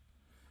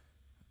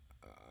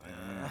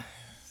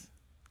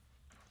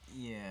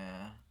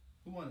 Yeah.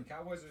 Who won, the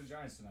Cowboys or the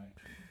Giants tonight?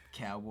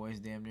 Cowboys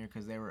damn near,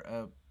 because they were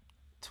up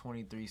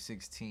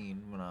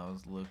 23-16 when I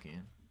was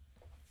looking.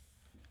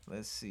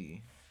 Let's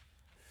see.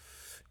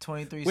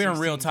 23-16 We're in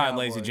real time,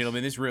 ladies and Cowboys.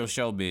 gentlemen. This real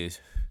showbiz.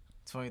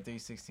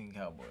 23-16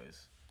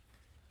 Cowboys.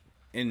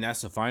 And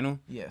that's the final?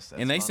 Yes.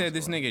 That's And they final said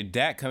this score. nigga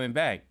Dak coming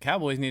back.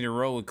 Cowboys need to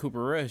roll with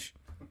Cooper Rush.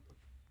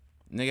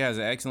 Nigga has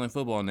an excellent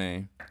football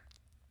name.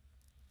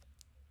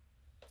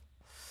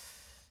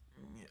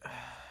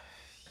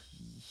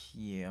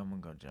 Yeah, I'm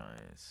gonna go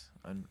Giants.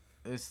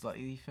 It's like,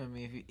 you feel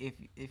me?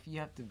 If you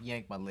have to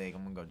yank my leg,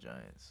 I'm gonna go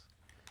Giants.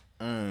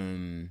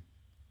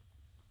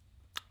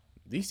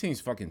 These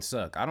teams fucking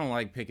suck. I don't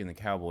like picking the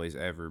Cowboys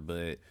ever,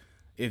 but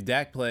if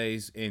Dak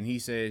plays and he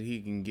said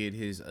he can get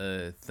his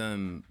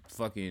thumb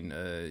fucking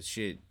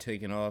shit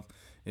taken off,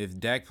 if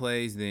Dak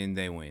plays, then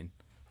they win.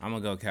 I'm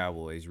gonna go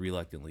Cowboys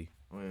reluctantly.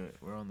 Wait,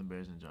 we're on the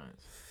Bears and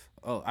Giants.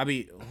 Oh, I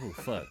mean, oh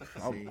fuck.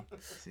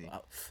 See,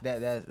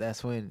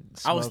 that's when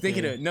I was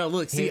thinking smoking- of no.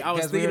 Look, see, I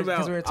was 'cause we thinking were-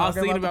 'cause about. we were I was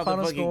talking thinking about about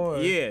the the fucking. final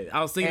score. Yeah,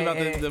 I was thinking about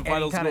the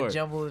final and kinda score.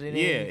 jumbled it in.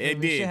 Yeah, You feel it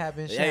me? did. Shit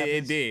happens.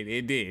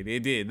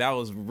 It did. That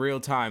was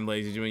real time,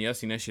 ladies and gentlemen. Y'all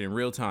seen that shit in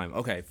real time.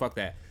 Okay, fuck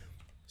that.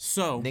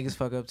 So Niggas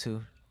fuck up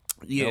too.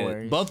 yeah,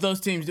 worries. both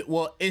those teams.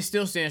 Well, it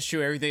still stands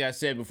true. Everything I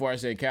said before I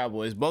said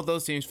Cowboys. Both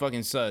those teams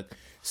fucking suck.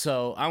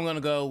 So I'm gonna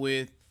go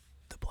with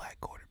the black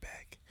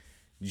quarterback,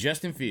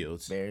 Justin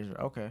Fields. Bears.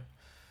 Okay.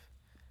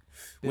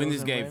 Win Bills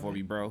this and game Ravens? for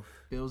me, bro.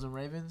 Bills and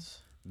Ravens.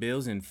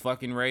 Bills and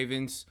fucking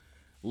Ravens.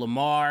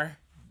 Lamar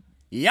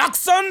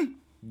Jackson.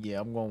 Yeah,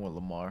 I'm going with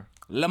Lamar.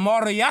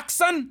 Lamar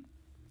Jackson.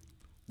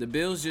 The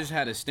Bills just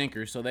had a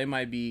stinker, so they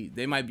might be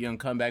on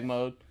comeback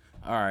mode.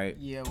 All right.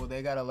 Yeah, well,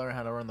 they gotta learn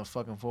how to run the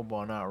fucking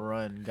football, not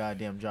run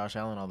goddamn Josh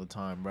Allen all the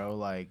time, bro.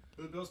 Like,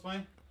 Who the Bills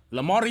playing?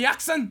 Lamar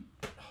Jackson.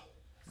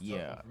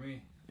 yeah, For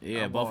me.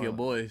 Yeah, I'm both going- your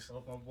boys.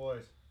 Both my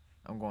boys.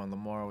 I'm going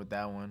Lamar with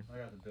that one. I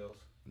got the Bills.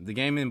 The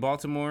game in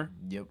Baltimore.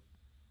 Yep.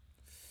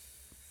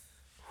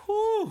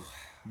 Whew.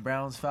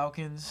 Browns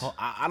Falcons. Oh,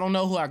 I don't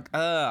know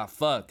who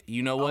fuck.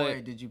 You know Oh, what?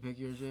 wait, did you pick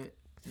yours yet?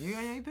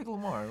 Yeah, you pick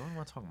Lamar. What am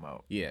I talking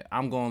about? Yeah,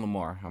 I'm going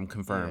Lamar. I'm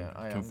confirmed. Yeah,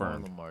 I'm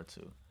confirmed. going Lamar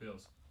too.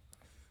 Bills.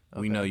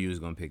 We know you was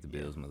gonna pick the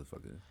Bills,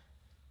 motherfucker.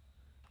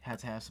 Had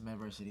to have some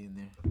adversity in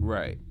there.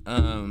 Right.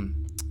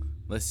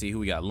 Let's see who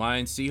we got.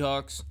 Lions,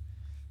 Seahawks.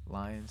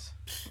 Lions.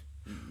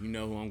 You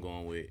know who I'm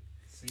going with.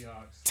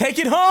 Seahawks. Take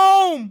it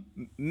home.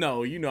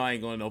 No, you know I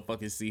ain't going no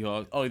fucking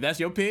Seahawks. Oh, that's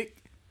your pick?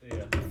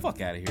 Yeah. Fuck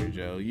out of here,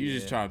 Joe. You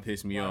just trying to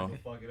piss me off.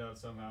 Fuck it up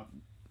somehow.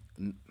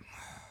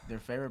 They're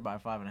favored by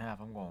 5.5.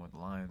 I'm going with the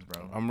Lions,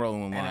 bro. I'm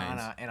rolling with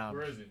Lions. And I'm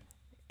Where is it?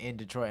 in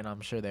Detroit, and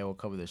I'm sure they will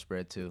cover their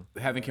spread too.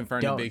 Haven't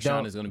confirmed that Big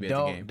Sean is going to be at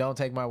the game. Don't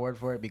take my word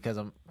for it because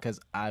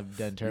I've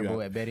done terrible got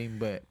it. at betting,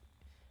 but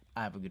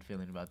I have a good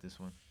feeling about this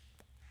one.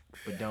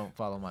 But don't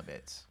follow my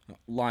bets.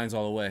 Lions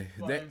all the way.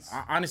 Lions.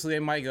 Honestly, they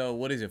might go,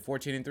 what is it,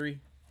 14-3?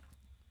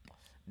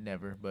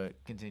 Never, but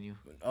continue.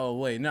 Oh,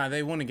 wait. Nah,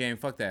 they won the game.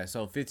 Fuck that.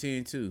 So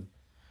 15-2.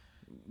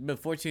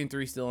 But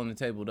 14-3 still on the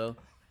table, though.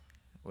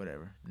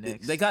 Whatever.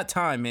 Next. They got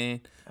time,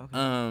 man.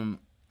 Okay.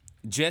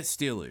 Jets,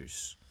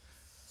 Steelers.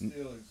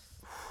 Steelers.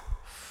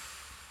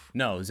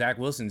 No, Zach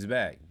Wilson's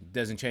back.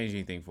 Doesn't change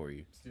anything for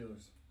you.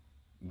 Steelers.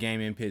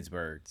 Game in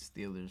Pittsburgh.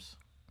 Steelers.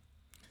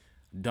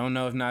 Don't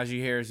know if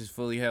Najee Harris is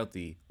fully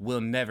healthy.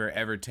 Will never,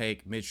 ever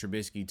take Mitch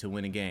Trubisky to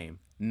win a game.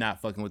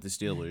 Not fucking with the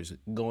Steelers.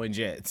 Going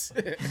Jets.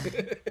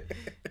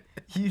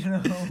 You know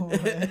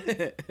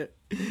what?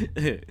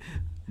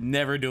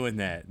 Never doing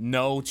that.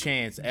 No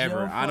chance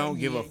ever. I don't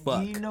give a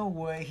fuck. You know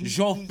what?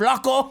 Joe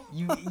Flacco.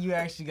 You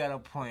actually got a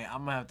point.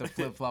 I'm gonna have to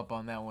flip flop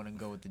on that one and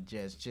go with the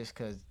Jets, just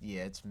cause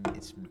it's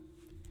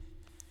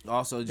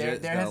Also, they're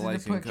Jets got a hesitant to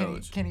licensed put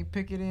coach. Kenny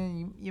Pickett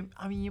in.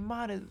 You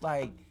might have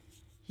like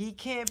he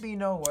can't be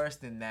no worse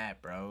than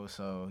that, bro.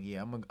 So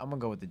yeah, I'm gonna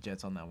go with the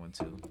Jets on that one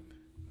too.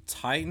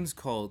 Titans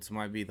Colts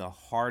might be the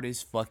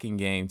hardest fucking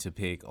game to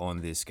pick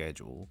on this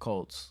schedule.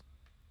 Colts.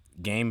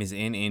 Game is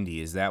in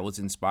Indy. Is that what's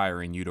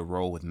inspiring you to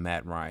roll with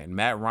Matt Ryan?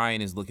 Matt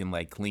Ryan is looking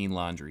like clean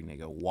laundry,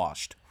 nigga.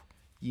 Washed.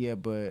 Yeah,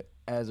 but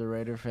as a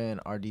Raider fan,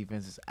 our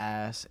defense is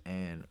ass,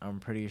 and I'm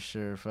pretty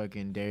sure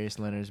fucking Darius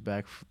Leonard's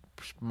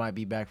might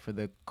be back for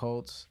the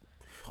Colts.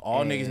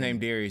 All And- niggas named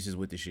Darius is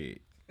with the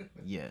shit.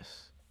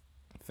 Yes,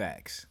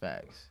 Facts.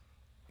 facts.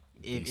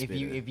 Big If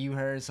spitter. if you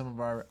heard some of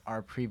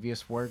our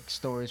previous work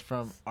stories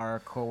from our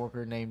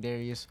coworker named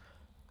Darius,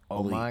 oh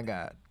Elite. my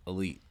God,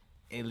 Elite.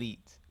 elite.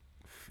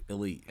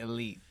 Elite.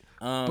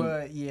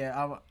 But yeah,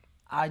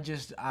 I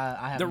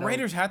have The no,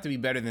 Raiders have to be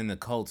better than the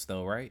Colts,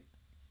 though, right?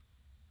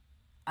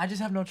 I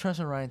just have no trust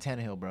in Ryan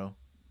Tannehill, bro.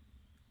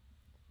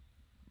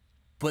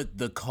 But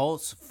the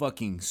Colts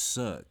fucking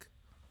suck.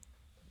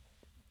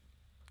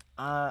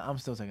 I'm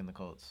still taking the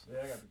Colts. Yeah,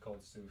 I got the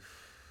Colts too.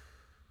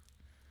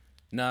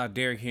 Nah,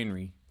 Derrick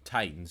Henry.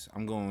 Titans.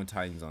 I'm going with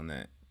Titans on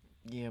that.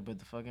 Yeah, but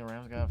the fucking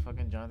Rams got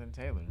fucking Jonathan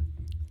Taylor.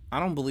 I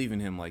don't believe in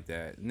him like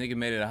that. Nigga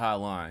made it a hot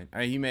line.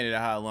 He made it a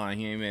hot line.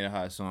 He ain't made a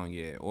hot song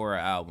yet or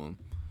an album.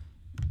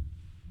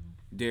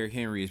 Derrick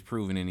Henry is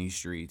proven in these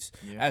streets.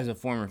 Yeah. As a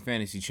former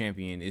fantasy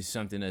champion, is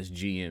something us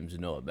GMs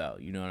know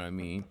about. You know what I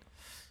mean?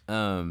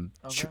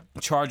 Okay.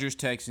 Chargers,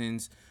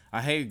 Texans.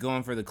 I hate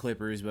going for the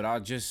Clippers, but I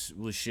just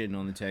was shitting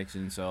on the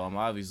Texans, so I'm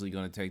obviously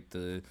going to take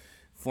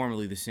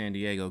formerly the San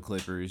Diego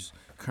Clippers,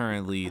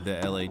 currently the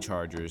LA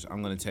Chargers.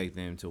 I'm going to take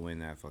them to win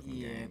that fucking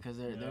Yeah, game. because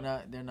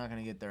they're not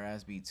gonna get their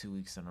ass beat 2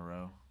 weeks in a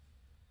row.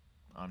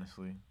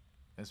 Honestly,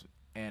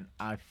 and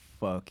I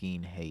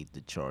fucking hate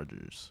the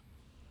Chargers.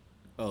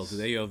 Oh, because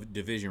they your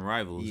division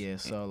rivals. Yeah,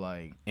 so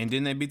like And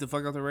didn't they beat the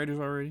fuck out the Raiders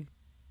already?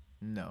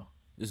 no,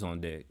 It's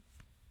on deck.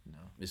 no,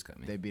 It's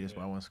coming. they beat us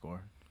by 1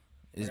 score.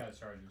 I got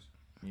Chargers.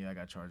 Yeah, I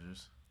got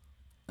Chargers.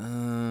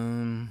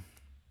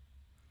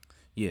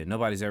 Yeah,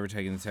 nobody's ever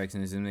taken the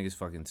Texans. Them niggas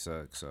fucking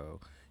suck. So,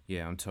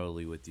 yeah, I'm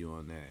totally with you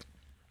on that.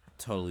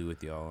 Totally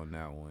with y'all on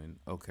that one.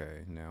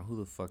 Okay, now who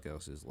the fuck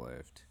else is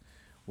left?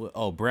 Well,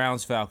 oh,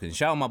 Browns, Falcons.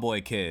 Shout out my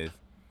boy Kev,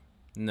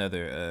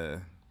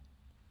 another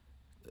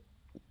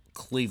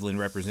Cleveland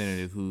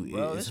representative who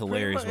is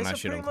hilarious when I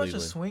shit on It's pretty much a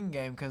Cleveland. swing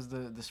game because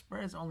the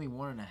spread's only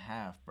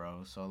 1.5,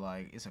 bro. So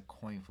like it's a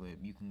coin flip.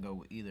 You can go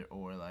with either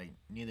or. Like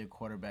neither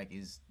quarterback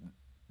is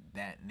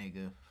that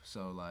nigga.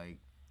 So like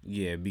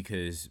Yeah,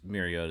 because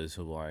Mariota's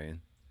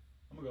Hawaiian.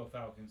 I'm gonna go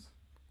Falcons.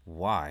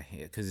 Why?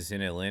 Because it's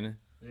in Atlanta.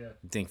 Yeah,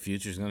 You think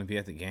Future's gonna be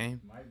at the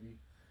game? might be.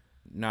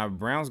 Nah,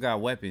 Browns got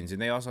weapons,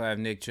 and they also have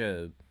Nick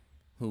Chubb,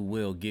 who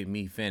will get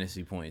me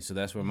fantasy points. So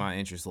that's where my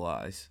interest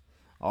lies.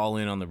 All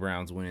in on the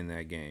Browns winning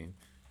that game.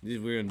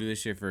 We're gonna do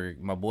this shit for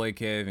my boy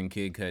Kev and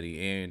Kid Cudi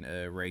and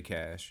Ray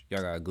Cash.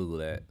 Y'all gotta Google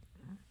that.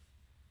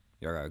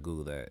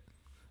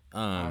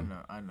 I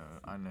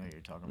know who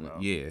you're talking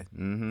about. Yeah.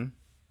 Mm-hmm.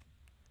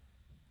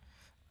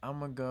 I'm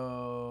gonna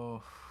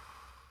go,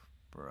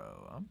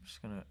 bro. I'm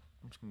just gonna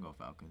go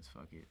Falcons.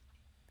 Fuck it.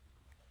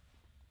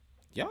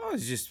 Y'all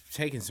is just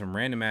taking some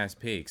random ass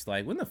picks.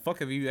 Like, when the fuck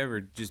have you ever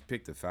just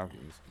picked the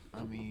Falcons?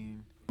 I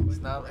mean, it's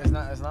not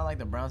like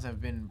the Browns have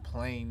been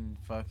playing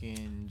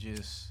fucking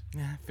just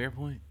Yeah, fair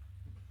point.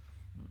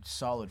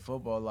 solid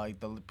football. Like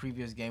the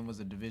previous game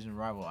was a division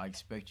rival. I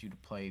expect you to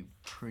play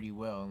pretty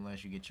well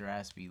unless you get your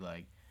ass beat.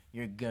 Like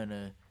you're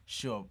gonna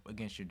show up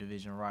against your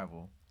division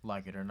rival,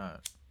 like it or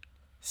not.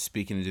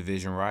 Speaking of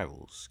division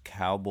rivals,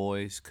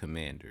 Cowboys,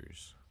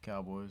 Commanders.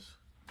 Cowboys.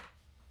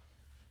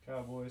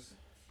 Cowboys.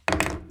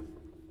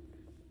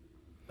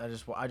 I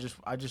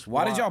just.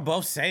 Why did y'all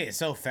both say it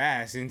so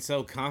fast and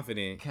so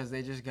confident? Because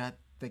they just got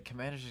the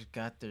Commanders just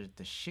got the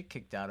shit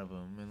kicked out of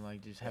them and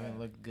like just haven't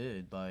looked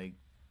good. Like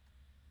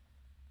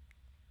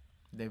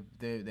they've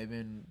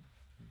been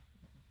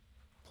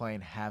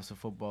playing halves of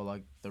football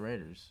like the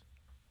Raiders,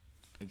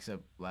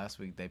 except last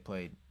week they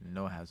played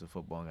no halves of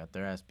football and got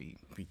their ass beat.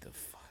 Beat the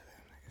fuck.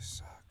 That nigga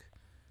suck.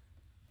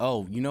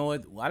 Oh, you know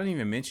what? I didn't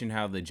even mention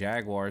how the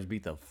Jaguars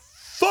beat the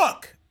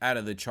fuck out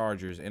of the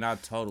Chargers, and I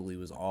totally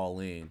was all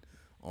in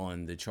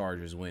on the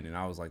Chargers winning.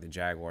 I was like, the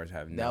Jaguars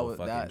have no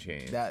fucking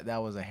chance. That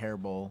was a hair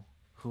bowl.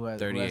 Who has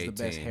the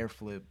best 38-10. hair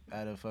flip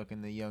out of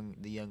fucking the young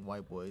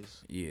white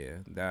boys? Yeah,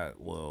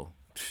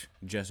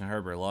 Justin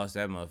Herbert lost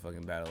that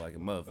motherfucking battle like a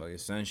motherfucker.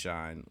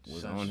 Sunshine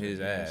was on his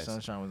ass.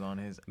 Sunshine was on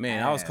his Man,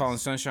 ass. I was calling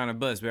Sunshine a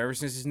bust, but ever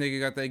since this nigga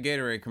got that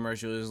Gatorade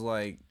commercial, it's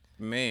like,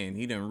 man,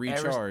 he done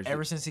recharged.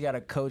 Ever since he got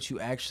a coach who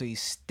actually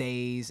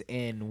stays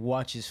and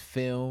watches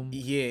film.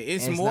 Yeah,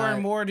 it's And it's more not-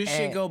 and more this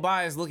shit and- go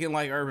by. It's looking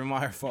like Urban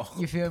Meyer fault.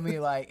 You feel me?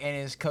 Like, and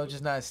his coach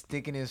is not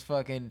sticking his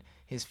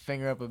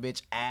finger up a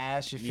bitch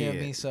ass. You feel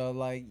Yeah. me? So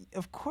like,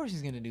 of course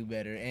he's gonna do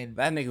better. And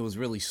That nigga was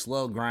really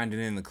slow grinding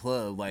in the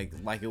club, like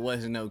it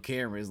wasn't no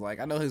cameras. Like,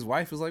 I know his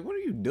wife was like, "What are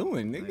you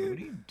doing, like, nigga? what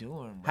are you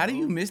doing, bro? How do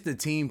you miss the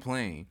team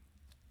playing?"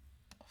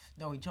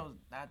 No, he chose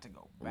not to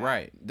go back.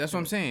 Right, that's what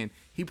I'm saying.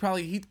 He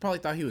probably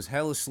thought he was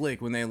hella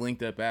slick when they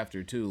linked up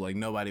after too. Like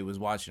nobody was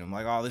watching him.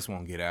 Like, oh, this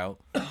won't get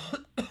out.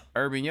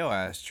 Urban, yo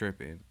ass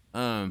tripping.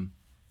 Who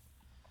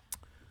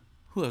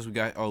else we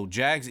got? Oh,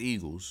 Jags,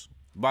 Eagles.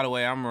 By the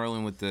way, I'm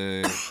rolling with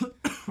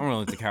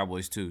the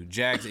Cowboys too.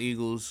 Jags,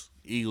 Eagles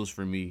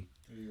for me.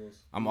 Eagles.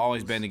 I'm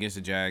always betting against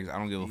the Jags. I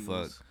don't give a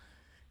Eagles. fuck.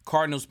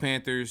 Cardinals,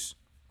 Panthers.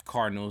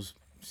 Cardinals.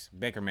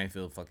 Baker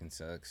Mayfield fucking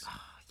sucks.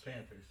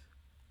 Panthers.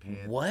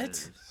 What?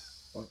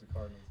 Fuck the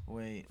Cardinals.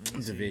 Wait, let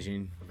me see.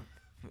 Division.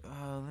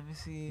 Let me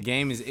see.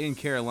 Game is in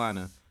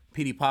Carolina.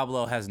 Petey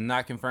Pablo has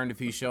not confirmed if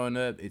he's showing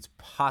up. It's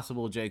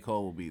possible J.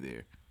 Cole will be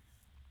there.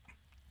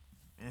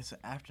 It's an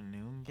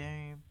afternoon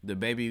game. The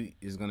baby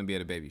is going to be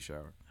at a baby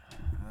shower.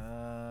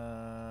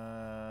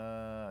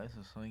 It's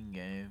a swing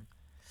game.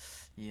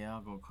 Yeah,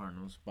 I'll go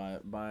Cardinals.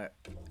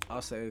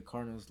 I'll say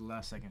Cardinals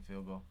last second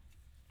field goal.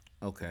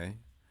 Okay.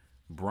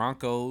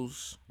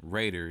 Broncos,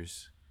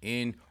 Raiders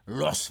in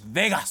Las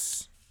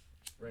Vegas.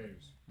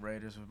 Raiders.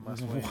 Raiders with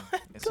must win.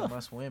 It's a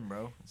must win,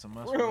 bro. It's a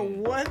must Bro,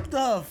 win. what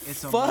the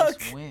It's a fuck?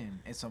 must win.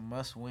 It's a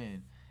must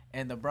win.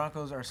 And the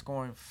Broncos are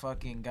scoring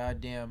fucking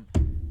goddamn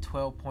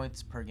 12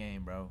 points per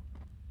game, bro.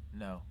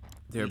 No.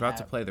 They're We about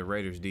to have- play the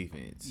Raiders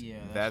defense. Yeah,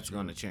 that's that's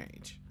going to true.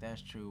 change.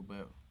 That's true,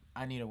 but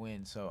I need a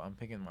win, so I'm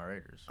picking my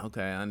Raiders.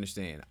 Okay, I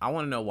understand. I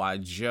want to know why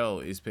Joe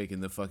is picking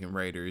the fucking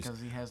Raiders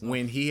 'Cause he has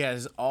when he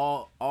has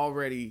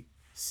already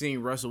seen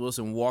Russell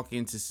Wilson walk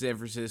into San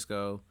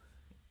Francisco.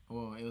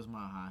 Well, it was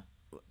Mile High.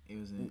 It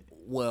was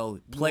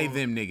Play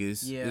them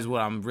niggas is what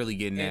I'm really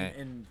getting at.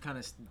 and kind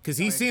of Because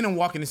he's seen him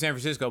walk into San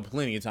Francisco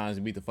plenty of times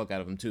and beat the fuck out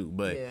of them too.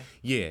 But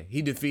Yeah.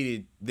 he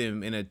defeated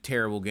them in a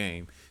terrible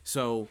game.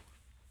 So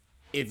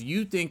if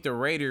you think the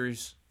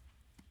Raiders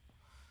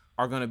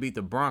are going to beat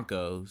the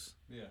Broncos,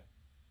 Yeah.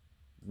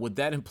 would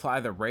that imply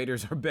the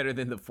Raiders are better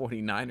than the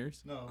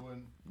 49ers? No, it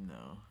wouldn't.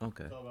 No.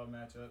 Okay. It's all about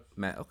matchups.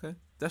 Matt, okay.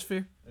 That's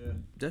fair. Yeah.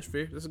 That's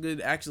fair. That's a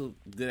good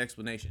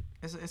explanation.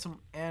 It's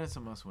a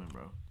must win,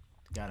 bro.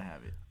 Gotta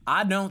have it.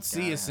 I don't see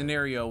Gotta a have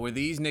scenario where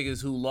these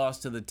niggas who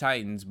lost to the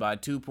Titans by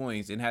 2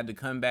 points and had to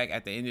come back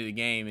at the end of the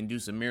game and do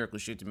some miracle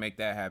shit to make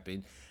that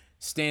happen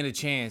stand a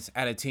chance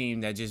at a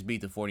team that just beat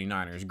the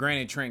 49ers.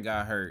 Granted, Trent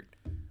got hurt,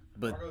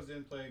 but Broncos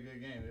didn't play a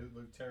good game. It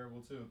looked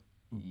terrible too.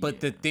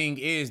 the thing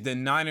is, the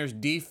Niners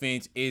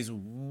defense is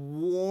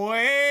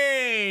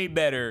way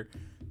better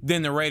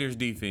than the Raiders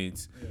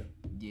defense.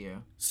 Yeah.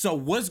 So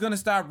what's going to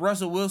stop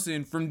Russell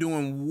Wilson from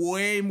doing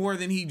way more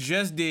than he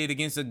just did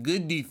against a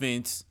good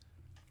defense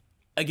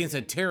against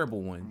a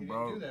terrible He one?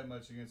 didn't do that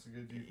much against a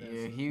good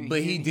defense. Yeah,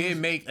 But he did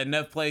make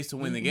enough plays to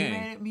win the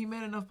game. He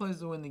made enough plays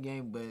to win the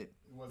game, but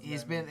wasn't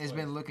it's that many been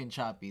plays. looking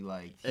choppy.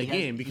 Like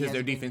Again, because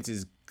their defense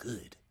is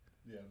good.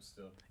 Yeah, but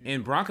still.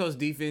 And Broncos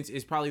defense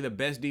is probably the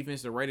best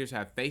defense the Raiders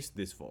have faced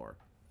this far.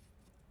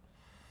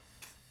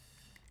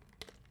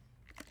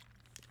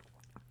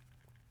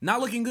 Not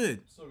looking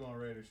good. Still going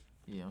Raiders.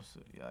 Yeah,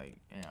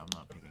 I'm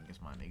not picking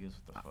against my niggas.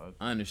 What the fuck?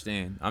 I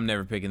understand. I'm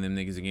never picking them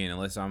niggas again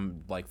unless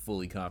I'm like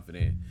fully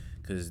confident.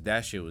 Cause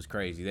that shit was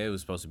crazy. They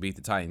was supposed to beat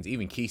the Titans.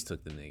 Even Keith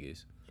took them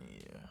niggas.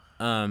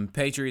 Yeah.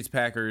 Patriots,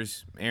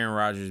 Packers, Aaron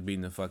Rodgers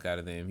beating the fuck out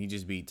of them. He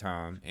just beat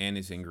Tom, and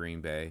it's in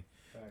Green Bay.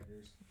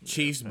 Packers.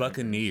 Chiefs,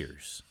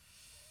 Buccaneers.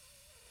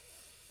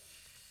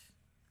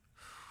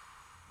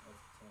 That's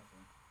a tough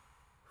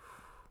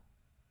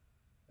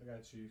one. I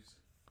got Chiefs.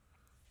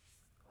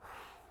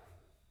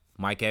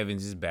 Mike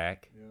Evans is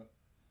back. Yep.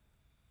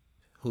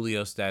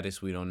 Julio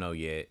status we don't know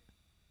yet.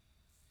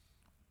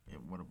 Yeah.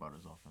 What about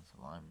his offensive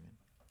lineman?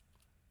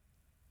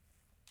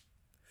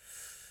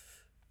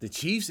 The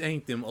Chiefs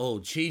ain't them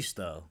old Chiefs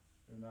though.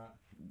 They're not.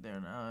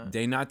 They're not.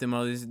 They not them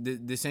old.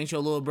 This ain't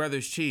your little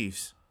brother's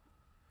Chiefs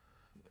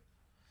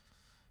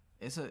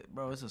It's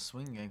a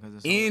swing game because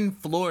it's in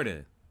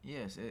Florida.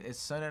 Yes, it's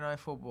Sunday Night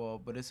Football,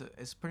 but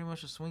it's pretty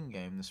much a swing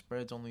game. The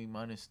spread's only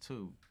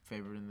 -2,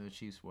 favoring the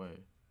Chiefs'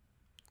 way.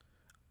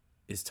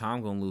 Is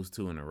Tom gonna lose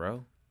 2 in a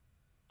row?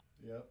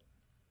 Yep.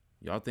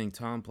 Y'all think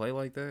Tom play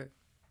like that?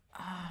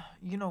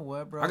 You know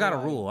what, bro? I got a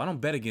Like, rule. I don't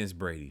bet against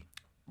Brady.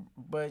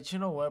 But you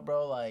know what,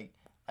 bro? Like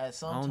at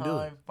some don't do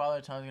time,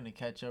 Father Time's gonna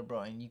catch up,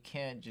 bro, and you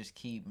can't just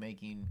keep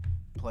making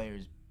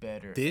players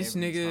better. This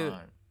every nigga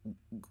time.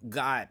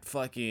 got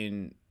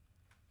fucking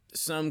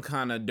some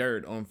kind of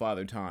dirt on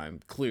Father Time,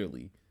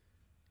 clearly.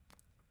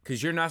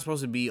 Because you're not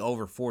supposed to be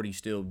over 40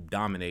 still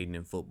dominating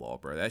in football,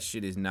 bro. That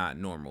shit is not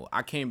normal.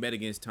 I can't bet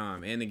against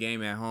Tom. And the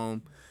game at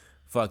home,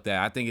 fuck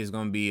that. I think it's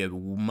going to be a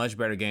much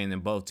better game than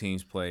both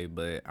teams play,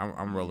 but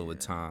I'm rolling with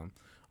Tom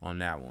on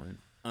that one.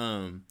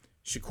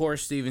 Shakur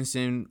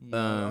Stevenson. Yeah,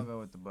 I'll go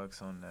with the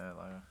Bucks on that.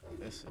 Like, I'll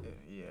What's go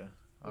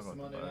the with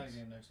Monday the night Bucks.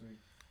 game next week?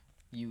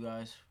 You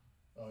guys,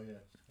 Oh, yeah.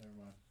 Never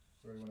mind.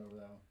 We already went over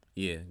that one.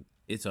 Yeah,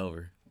 it's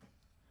over.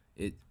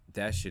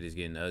 That shit is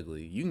getting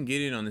ugly. You can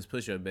get in on this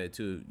push-up bet,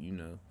 too, you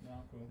know. No, I'm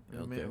cool.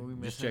 Okay, we just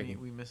miss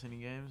checking. we miss any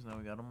games? No,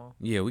 we got them all.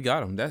 Yeah, we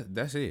got him. That's it.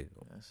 That's it.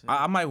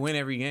 I might win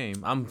every game.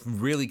 I'm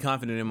really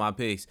confident in my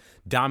picks.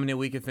 Dominant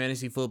week of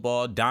fantasy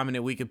football.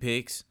 Dominant week of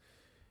picks.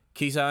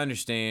 Keith, I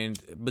understand.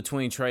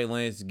 Between Trey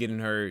Lance getting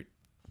hurt,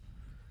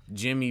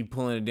 Jimmy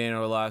pulling a Dan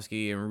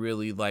Orlovsky and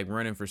really like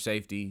running for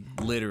safety,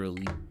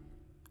 literally.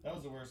 That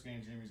was the worst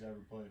game Jimmy's ever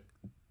played.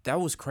 That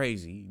was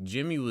crazy.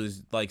 Jimmy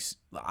was like,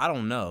 I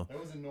don't know. That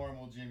was a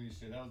normal Jimmy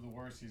shit. That was the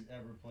worst he's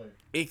ever played.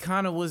 It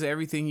kind of was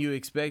everything you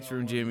expect No, from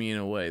it wasn't. Jimmy in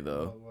a way, No,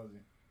 though. it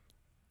wasn't.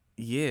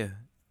 Yeah.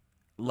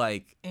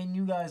 Like, And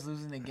you guys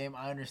losing the game,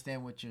 I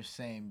understand what you're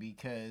saying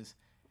because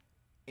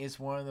it's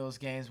one of those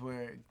games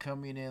where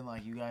coming in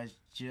like you guys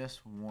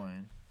just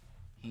won.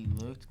 He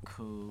looked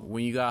cool.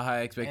 when you got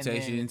high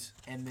expectations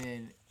And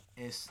then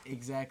it's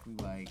exactly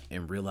like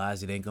and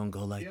realize it ain't going to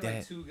go He like had that.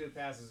 like 2 good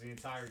passes the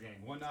entire game.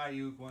 One to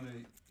Ayuk, one to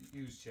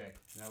Juszczyk.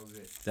 And that was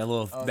it. That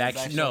little Oh, the back,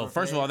 back no. shoulder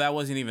First of fade? all, that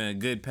wasn't even a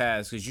good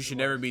pass because you should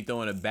never be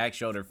throwing a back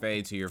shoulder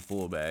fade to your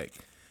fullback.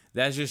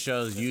 That just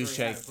shows That's where he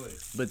had Juszczyk, to play.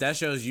 but that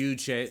shows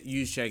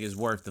Juszczyk is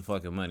worth the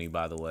fucking money.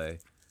 By the way,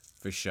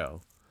 for sure.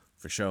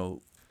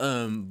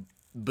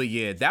 But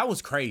yeah, that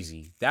was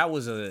crazy. That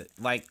was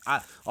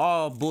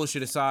all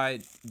bullshit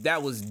aside,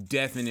 that was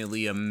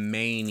definitely a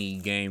many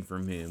game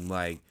from him.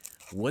 Like,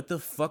 what the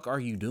fuck are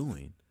you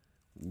doing?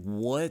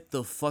 What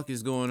the fuck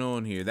is going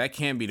on here? That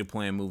can't be the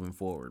plan moving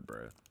forward,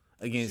 bro.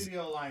 Against Shitty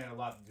O-line had a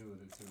lot to do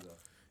with it too, though.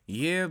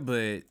 yeah,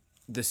 but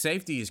the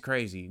safety is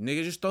crazy.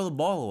 Nigga, just throw the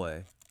ball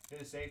away.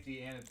 Hit a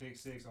safety and a pick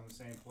six on the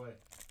same play.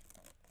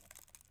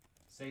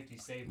 Safety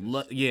saved us.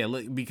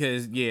 Look,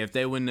 because if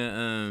they wouldn't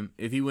have,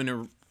 if they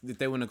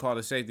wouldn't have called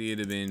a safety, it'd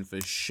have been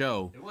for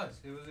show. It was.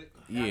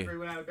 Yeah. After he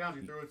went out of bounds,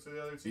 he threw it to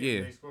the other team. Yeah.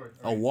 And they scored.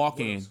 A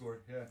walk-in. Would have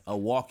scored, yeah. A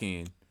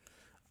walk-in.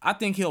 I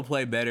think he'll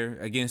play better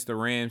against the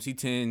Rams. He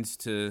tends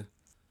to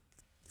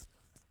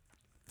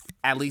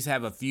at least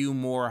have a few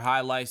more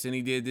highlights than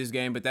he did this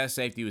game, but that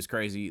safety was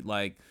crazy.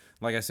 Like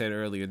I said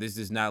earlier, this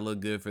does not look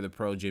good for the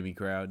pro Jimmy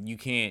crowd. You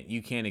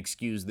can't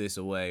excuse this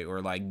away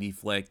or like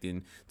deflect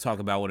and talk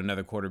about what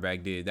another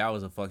quarterback did. That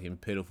was a fucking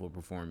pitiful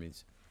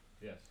performance.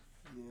 Yes.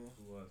 Yeah.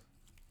 It was.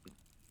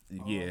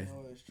 Yeah.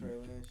 All I know is Trey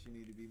Lance, you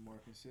need to be more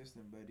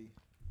consistent, buddy.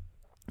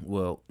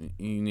 Well,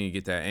 you need to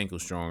get that ankle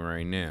strong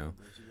right now.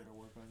 But you gotta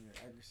work on your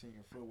accuracy and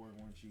your footwork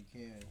once you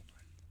can.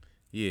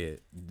 Yeah,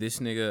 this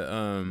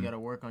nigga. You gotta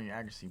work on your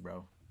accuracy,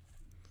 bro.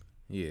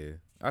 Yeah,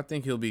 I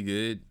think he'll be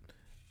good.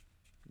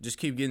 Just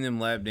keep getting them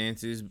lap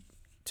dances,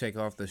 take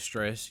off the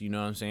stress, you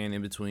know what I'm saying,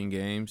 in between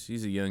games.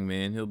 He's a young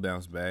man. He'll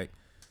bounce back.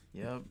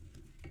 Yep.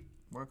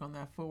 Work on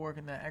that footwork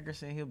and that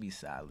accuracy, and he'll be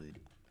solid.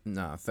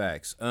 Nah,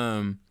 facts.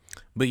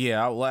 But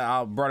yeah,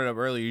 I brought it up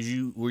earlier.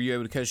 Were you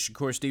able to catch the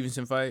Shakur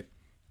Stevenson fight?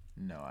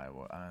 No,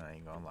 I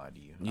ain't gonna lie to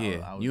you.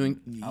 Yeah,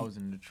 I was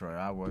in Detroit.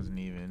 I wasn't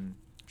even.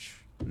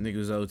 Nigga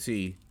was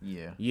OT.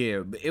 Yeah. Yeah,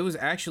 but it was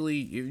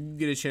actually, if you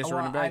get a chance to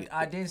run it back.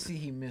 I did see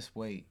he missed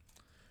weight.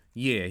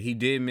 Yeah, he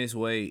did miss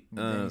weight.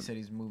 But then he said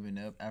he's moving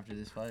up after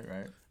this fight,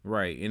 right?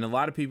 Right. And a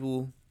lot of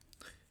people,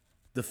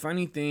 the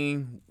funny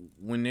thing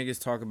when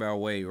niggas talk about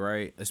weight,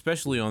 right,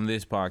 especially on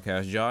this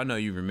podcast, y'all know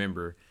you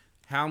remember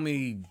how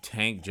many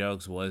Tank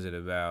jokes was it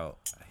about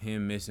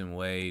him missing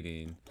weight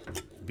and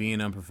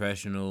being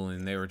unprofessional,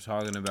 and they were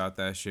talking about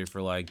that shit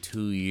for like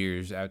 2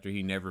 years after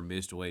he never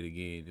missed weight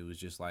again. It was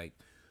just like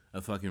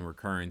a fucking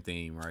recurring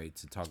theme, right,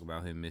 to talk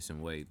about him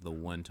missing weight the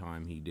one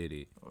time he did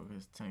it. Oh,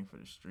 it's Tank for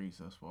the streets,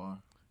 that's why.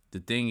 The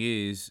thing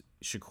is,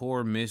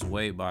 Shakur missed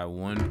weight by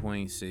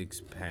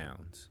 1.6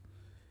 pounds.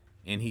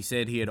 And he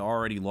said he had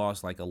already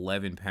lost like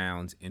 11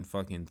 pounds in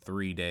fucking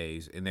 3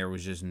 days. And there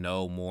was just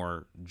no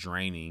more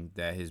draining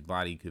that his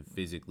body could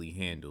physically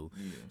handle.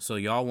 Yeah. So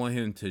y'all want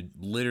him to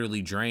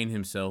literally drain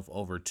himself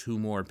over 2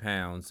 more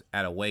pounds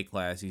at a weight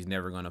class he's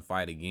never going to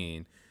fight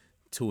again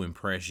to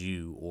impress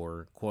you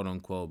or quote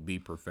unquote be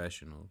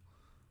professional.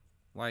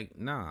 Like,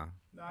 nah.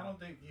 No, I don't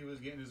think he was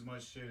getting as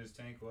much shit as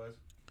Tank was.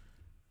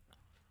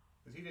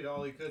 Because he did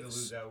all he could to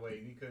lose that weight,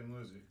 and he couldn't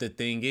lose it. The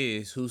thing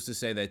is, who's to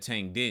say that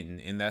Tank didn't?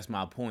 And that's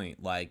my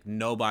point. Like,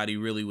 nobody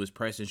really was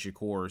pressing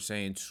Shakur or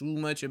saying too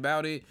much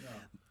about it. No.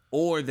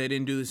 Or they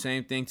didn't do the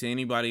same thing to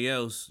anybody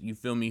else, you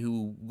feel me,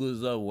 who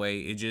loses up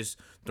weight. It just,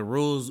 the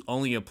rules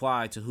only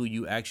apply to who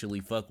you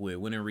actually fuck with.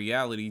 When in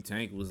reality,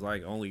 Tank was,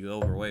 like, only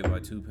overweight by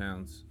 2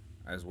 pounds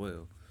as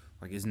well.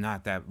 Like, it's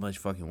not that much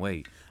fucking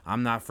weight.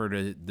 I'm not for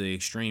the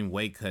extreme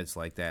weight cuts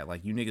like that.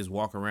 Like, you niggas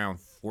walk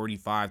around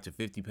 45 to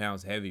 50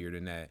 pounds heavier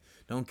than that.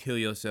 Don't kill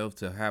yourself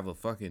to have a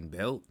fucking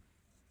belt.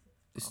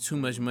 It's too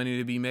much money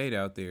to be made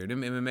out there.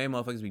 Them MMA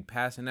motherfuckers be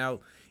passing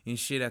out and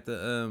shit at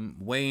the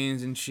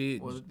weigh-ins and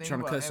shit,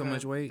 trying to cut so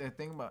much weight. The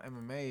thing about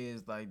MMA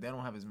is, like, they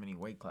don't have as many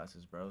weight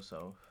classes, bro,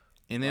 so...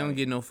 And they don't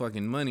get no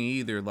fucking money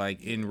either,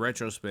 like, in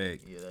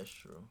retrospect. Yeah, that's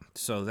true.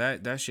 So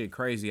that shit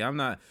crazy. I'm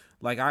not...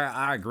 Like,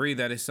 I agree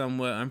that it's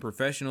somewhat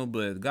unprofessional,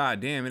 but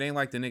goddamn, it ain't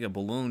like the nigga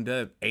ballooned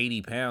up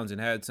 80 pounds and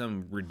had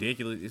some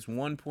ridiculous... It's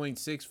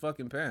 1.6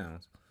 fucking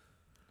pounds.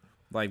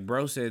 Like,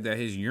 bro said that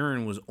his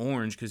urine was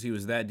orange because he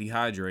was that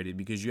dehydrated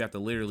because you have to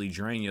literally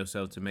drain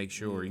yourself to make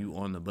sure you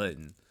on the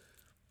button.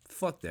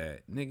 Fuck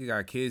that. Nigga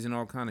got kids and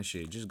all kind of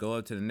shit. Just go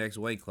up to the next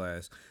weight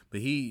class.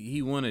 But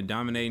he won a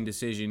dominating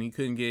decision. He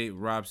couldn't get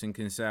Robson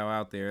Kinsale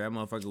out there. That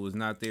motherfucker was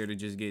not there to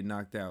just get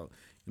knocked out.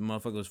 The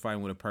motherfucker was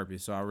fighting with a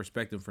purpose. So I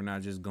respect him for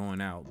not just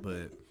going out.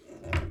 But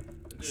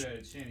the dude had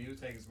a chin. He was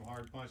taking some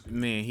hard punches.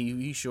 Man,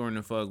 he sure in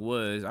the fuck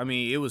was. I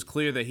mean, it was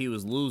clear that he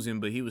was losing,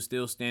 but he was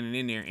still standing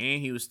in there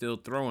and he was still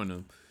throwing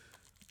them.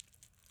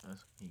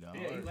 He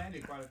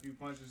landed quite a few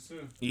punches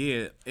too.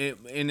 Yeah,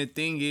 and the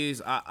thing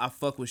is, I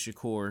fuck with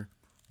Shakur.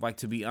 Like,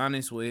 to be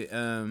honest with,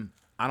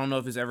 I don't know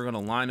if it's ever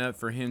gonna line up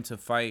for him to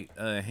fight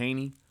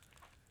Haney,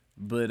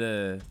 but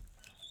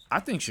I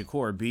think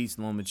Shakur beats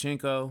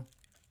Lomachenko,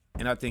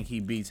 and I think he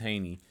beats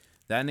Haney.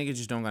 That nigga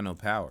just don't got no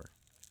power.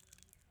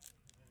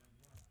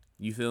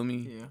 You feel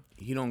me? Yeah.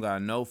 He don't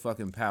got no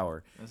fucking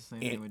power. That's the same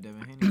thing with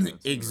Devin Haney.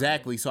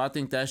 Exactly. So I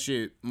think that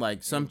shit,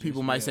 like, some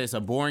people might say it's a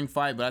boring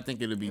fight, but I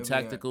think it'll be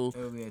tactical.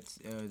 It'll be a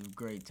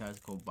great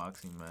tactical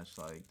boxing match.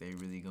 Like, they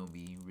really gonna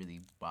be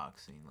really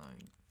boxing.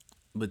 Like,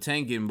 but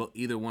Tank getting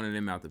either one of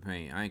them out the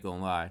paint. I ain't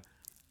gonna lie.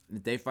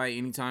 If they fight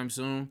anytime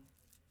soon,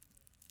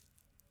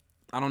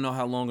 I don't know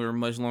how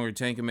much longer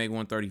Tank can make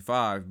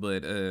 135,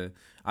 but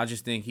I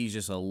just think he's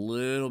just a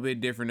little bit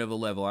different of a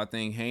level. I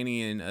think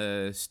Haney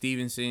and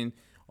Stevenson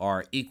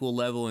are equal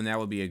level, and that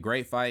would be a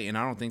great fight. And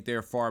I don't think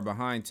they're far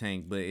behind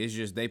Tank, but it's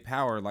just they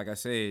power, like I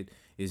said,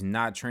 is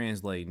not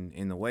translating.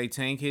 In the way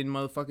Tank hitting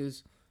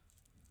motherfuckers,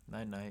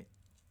 night.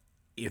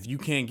 If you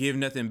can't give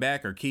nothing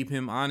back or keep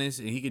him honest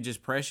and he could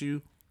just press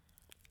you,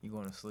 You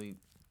going to sleep?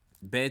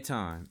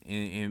 Bedtime,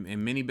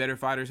 and many better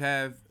fighters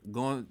have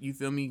going. You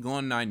feel me?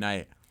 Going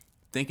night,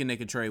 thinking they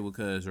could trade with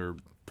Cuz or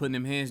putting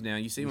them hands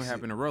down. You see what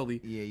happened to Rolly?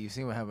 Yeah, you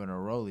seen what happened to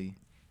Rolly.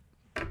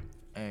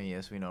 And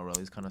yes, we know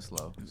Rolly's kind of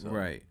slow. So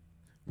Right.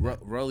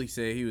 Rolly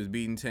said he was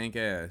beating Tank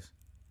ass.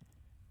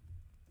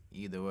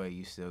 either way,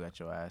 you still got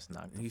your ass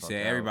knocked. He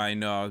said everybody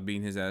know I was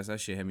beating his ass. That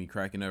shit had me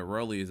cracking up.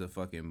 Rolly is a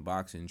fucking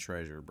boxing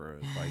treasure, bro.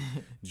 Like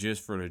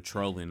just for the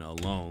trolling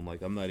alone.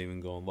 Like I'm not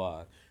even gonna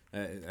lie.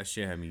 That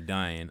shit had me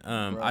dying.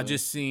 I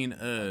just seen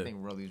I think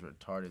Rolly's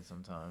retarded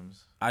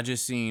sometimes. I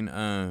just seen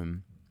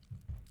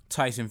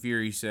Tyson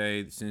Fury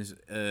say since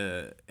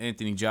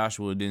Anthony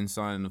Joshua didn't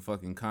sign the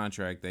fucking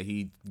contract that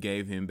he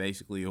gave him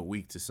basically a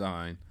week to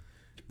sign,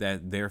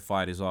 that their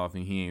fight is off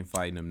and he ain't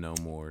fighting him no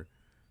more.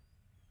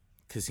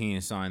 Cause he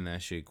ain't signed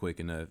that shit quick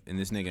enough. And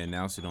this nigga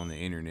announced it on the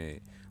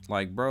internet.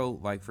 Like, bro,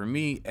 like for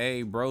me,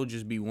 A, bro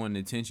just be wanting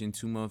attention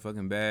too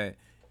motherfucking bad.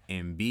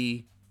 And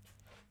B,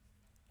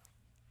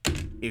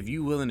 if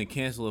you willing to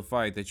cancel a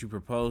fight that you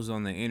proposed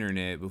on the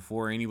internet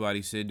before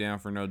anybody sit down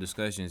for no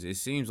discussions, it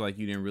seems like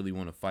you didn't really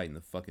want to fight in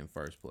the fucking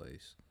first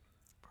place.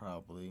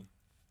 Probably.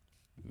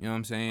 You know what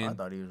I'm saying? I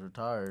thought he was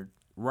retired.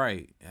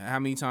 Right. How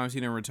many times he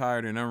done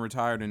retired and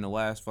unretired in the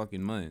last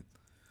fucking month?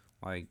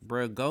 Like,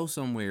 bruh, go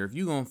somewhere. If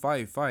you gonna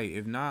fight, fight.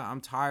 If not,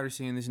 I'm tired of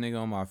seeing this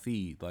nigga on my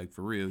feed. Like,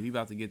 for real. He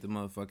about to get the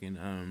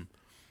motherfucking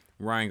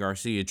Ryan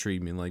Garcia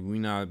treatment. Like, we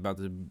not about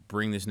to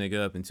bring this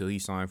nigga up until he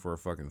signed for a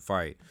fucking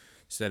fight.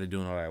 Instead of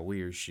doing all that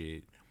weird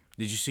shit.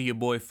 Did you see your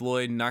boy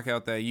Floyd knock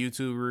out that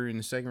YouTuber in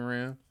the second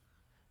round?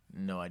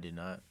 No, I did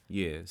not.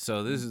 Yeah,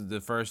 so this is the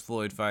first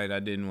Floyd fight I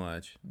didn't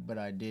watch. But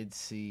I did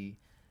see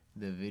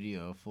the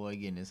video of Floyd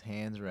getting his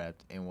hands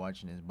wrapped and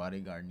watching his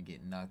bodyguard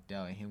get knocked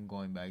out and him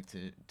going back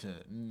to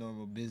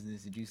normal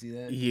business. Did you see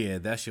that? Yeah,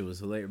 that shit was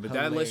hilarious. But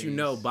that lets you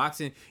know,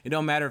 boxing, it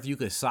don't matter if you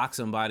could sock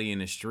somebody in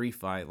a street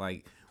fight.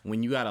 Like,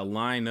 when you got to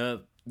line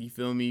up, you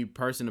feel me,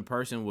 person to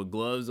person with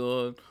gloves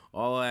on,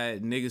 all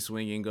that nigga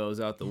swinging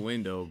goes out the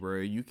window, bro.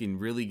 You can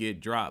really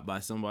get dropped by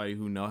somebody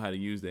who know how to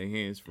use their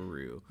hands for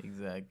real.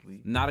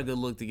 Exactly. Not a good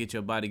look to get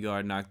your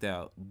bodyguard knocked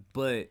out.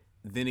 But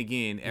then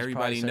again,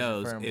 everybody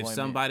knows if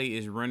somebody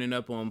is running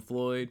up on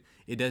Floyd,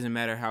 it doesn't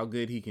matter how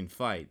good he can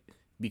fight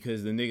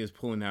because the nigga's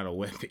pulling out a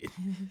weapon.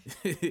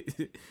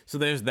 So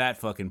there's that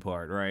fucking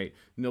part, right?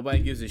 Nobody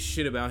gives a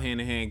shit about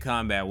hand-to-hand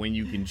combat when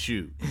you can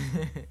shoot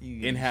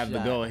and have the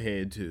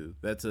go-ahead too.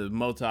 That's a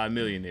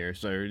multi-millionaire,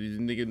 sir. This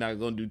nigga not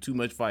gonna do too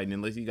much fighting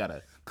unless he got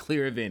a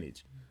clear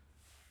advantage.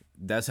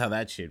 That's how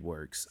that shit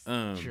works.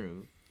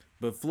 True.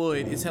 But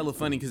Floyd, it's hella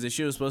funny because the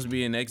shit was supposed to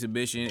be an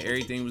exhibition.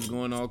 Everything was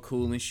going all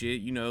cool and shit.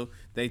 You know,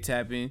 they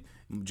tap in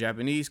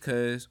Japanese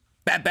cuz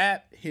bap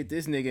bap hit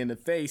this nigga in the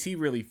face. He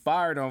really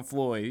fired on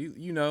Floyd.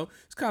 You know,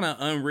 it's kind of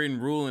unwritten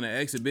rule in an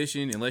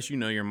exhibition unless you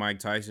know you're Mike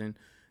Tyson.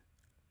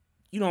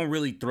 You don't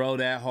really throw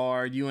that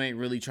hard. You ain't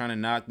really trying to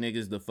knock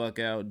niggas the fuck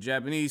out.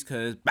 Japanese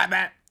cuz bap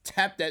bap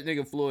tapped that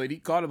nigga Floyd. He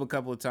caught him a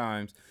couple of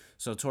times.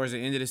 So towards the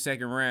end of the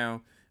second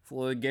round,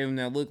 Floyd gave him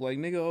that look like,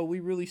 nigga, oh,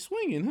 we really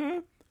swinging,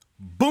 huh?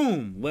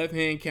 Boom, left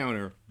hand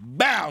counter,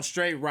 bow,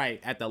 straight right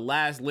at the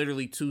last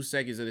literally 2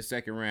 seconds of the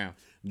second round.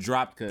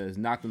 Dropped cuz,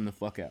 knocked him the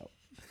fuck out.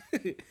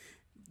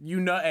 You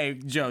know, hey,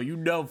 Joe, you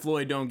know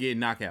Floyd don't get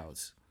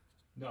knockouts.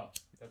 No,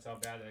 that's how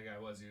bad that guy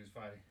was. He was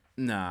fighting.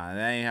 Nah,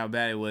 that ain't how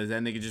bad it was.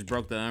 That nigga just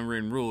broke the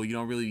unwritten rule. You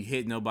don't really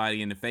hit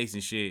nobody in the face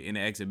and shit in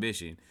the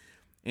exhibition.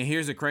 And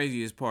here's the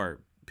craziest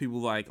part. People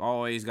like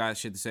always got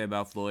shit to say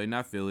about Floyd, and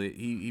I feel it.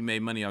 He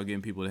made money out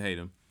getting people to hate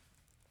him.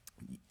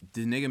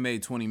 The nigga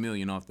made $20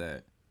 million off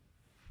that.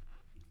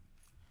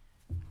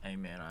 Hey,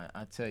 man,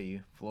 I tell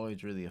you,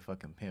 Floyd's really a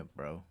fucking pimp,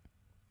 bro.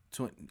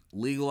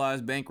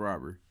 Legalized bank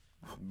robber.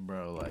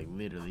 Bro, like,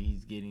 literally,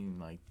 he's getting,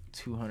 like,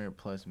 200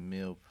 plus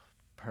mil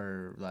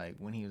per, like,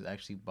 when he was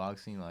actually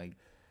boxing, like,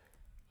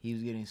 he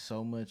was getting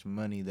so much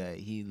money that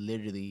he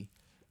literally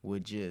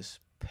would just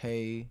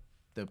pay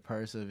the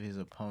purse of his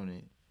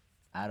opponent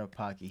out of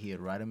pocket. He'd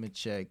write him a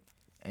check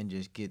and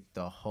just get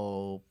the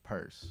whole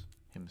purse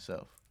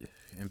himself.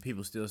 And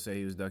people still say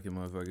he was ducking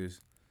motherfuckers.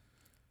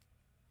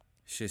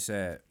 Shit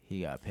sad.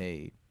 He got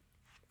paid.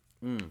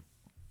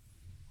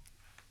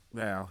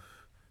 Wow.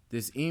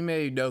 This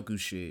Ime Doku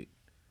shit.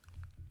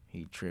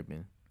 He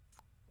tripping.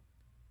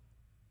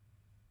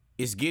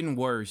 It's getting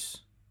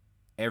worse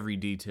every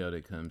detail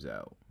that comes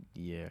out.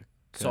 Yeah.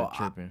 So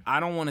tripping.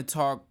 I don't want to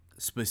talk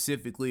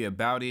specifically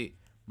about it.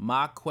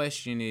 My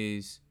question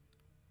is,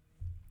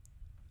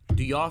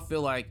 do y'all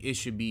feel like it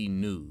should be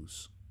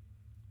news?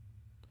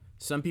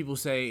 Some people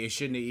say it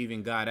shouldn't have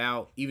even got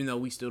out, even though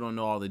we still don't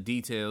know all the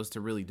details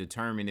to really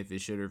determine if it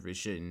should or if it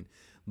shouldn't.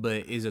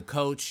 But is a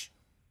coach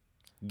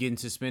getting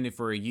suspended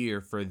for a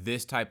year for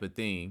this type of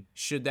thing,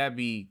 should that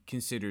be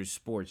considered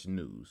sports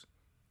news?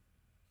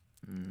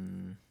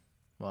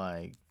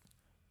 Like,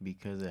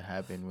 because it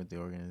happened with the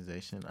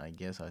organization, I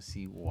guess I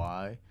see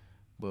why.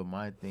 But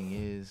my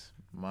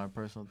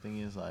personal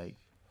thing is, like,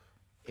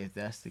 if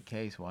that's the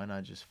case, why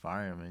not just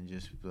fire him and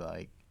just,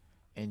 like,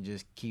 and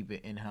just keep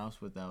it in-house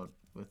without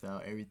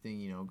everything,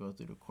 you know, go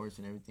through the courts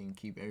and everything,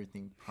 keep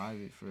everything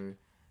private for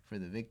for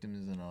the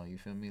victims and all. You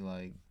feel me?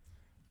 Like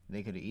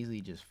they could have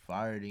easily just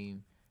fired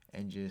him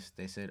and just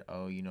they said,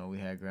 oh, you know, we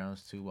had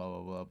grounds too, blah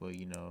blah blah. But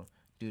you know,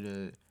 due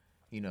to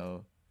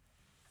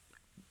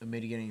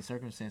mitigating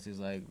circumstances,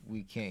 like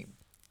we can't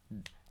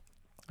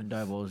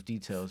divulge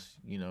details.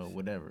 You know,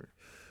 whatever.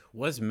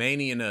 What's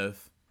mania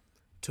enough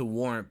to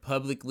warrant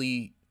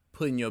publicly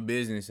putting your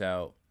business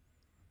out,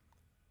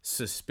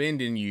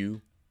 suspending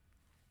you,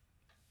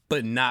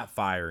 but not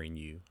firing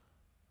you?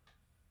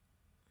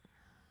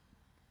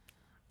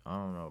 I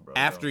don't know, bro.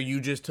 After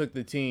you just took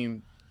the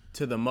team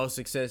to the most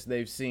success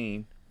they've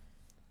seen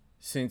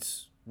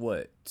since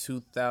what,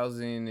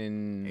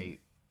 2008?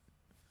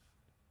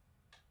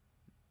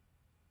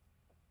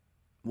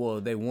 Well,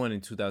 they won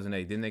in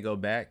 2008. Didn't they go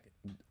back?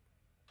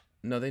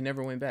 No, they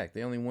never went back.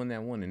 They only won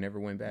that one and never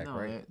went back, no,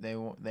 right? They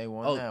won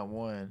that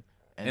one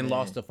And then,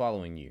 lost the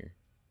following year.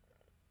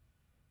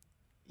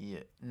 Yeah,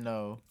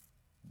 no,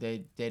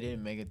 they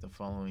didn't make it the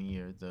following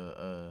year.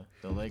 The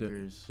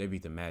Lakers They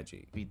beat the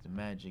Magic. beat the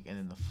Magic, and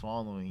then the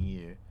following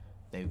year,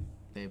 they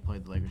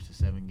played the Lakers to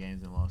 7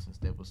 games and lost in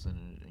Staples Center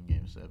in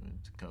Game 7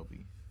 to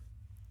Kobe.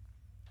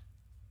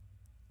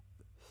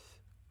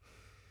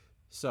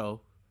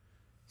 So,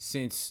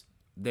 since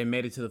they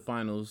made it to the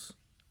finals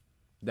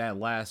that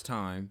last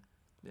time,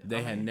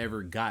 they had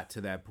never got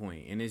to that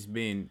point, and it's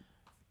been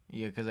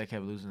because they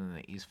kept losing in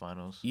the East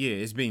Finals.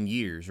 it's been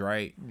years,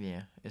 right?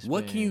 Yeah,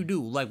 What can you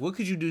do? Like, what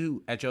could you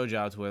do at your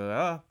job to where,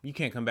 like, you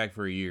can't come back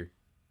for a year,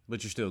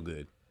 but you're still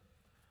good?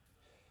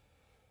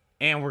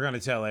 And we're gonna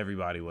tell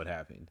everybody what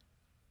happened.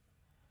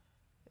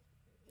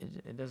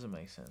 It doesn't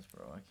make sense,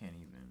 bro. I can't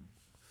even.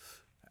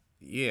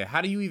 Yeah,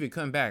 how do you even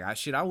come back?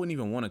 I wouldn't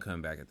even want to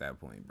come back at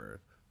that point, bro.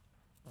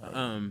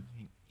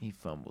 He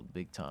fumbled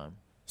big time.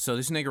 So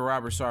this nigga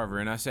Robert Sarver,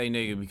 and I say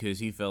nigga because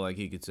he felt like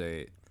he could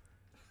say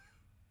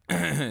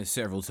it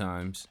several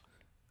times,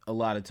 a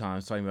lot of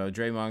times, talking about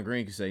Draymond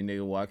Green could say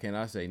nigga. Why can't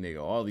I say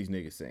nigga? All these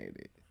niggas saying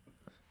it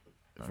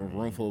for a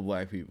room full of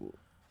black people,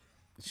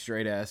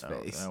 straight ass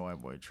face. That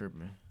white boy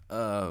tripping.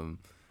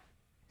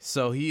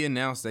 So he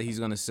announced that he's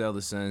gonna sell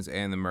the Suns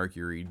and the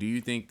Mercury. Do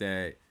you think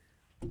that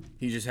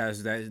he just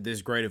has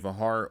this great of a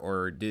heart,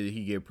 or did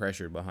he get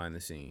pressured behind the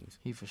scenes?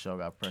 He for sure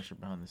got pressure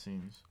behind the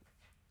scenes.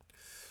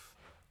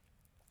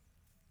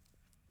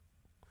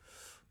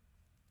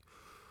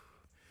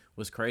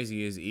 What's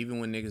crazy is even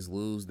when niggas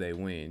lose, they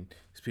win.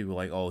 Because people are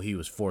like, oh, he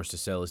was forced to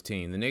sell his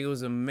team. The nigga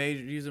was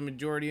he was a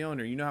majority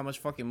owner. You know how much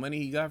fucking money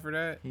he got for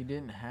that? He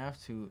didn't have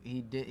to.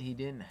 He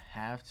didn't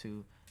have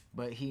to,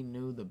 but he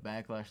knew the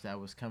backlash that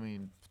was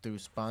coming through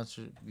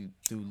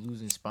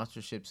losing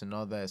sponsorships and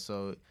all that.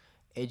 So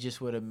it just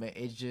would have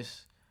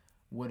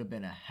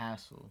been a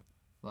hassle.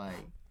 Like,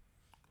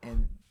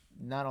 and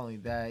not only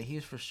that,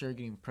 he's for sure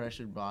getting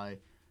pressured by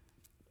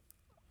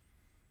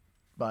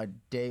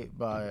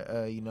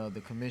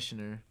the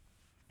commissioner,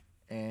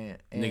 and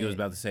Nigga was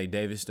about to say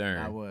David Stern.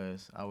 I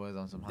was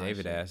on some high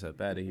David shit. ass up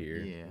out of here.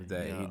 Yeah,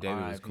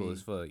 David was cool RIP.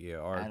 as fuck.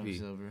 Yeah, Adam RP.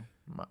 Silver.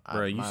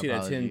 Bro, you see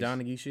that Tim apologies,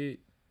 Donaghy shit?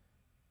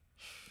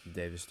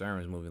 David Stern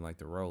was moving like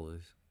the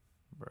Rollers.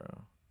 bro.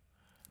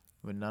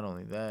 But not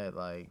only that,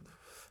 like,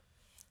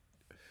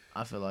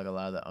 I feel like a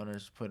lot of the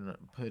owners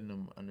putting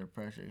them under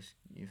pressure.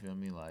 You feel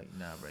me? Like,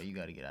 nah, bro, you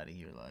got to get out of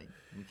here. Like,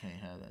 we can't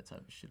have that type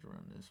of shit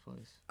around this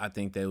place. I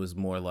think they was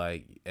more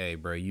like, hey,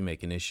 bro, you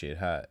making this shit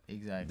hot.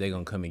 Exactly. They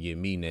gonna come and get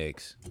me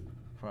next.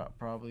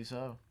 Probably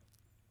so.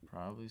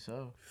 Probably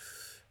so.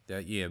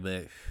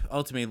 But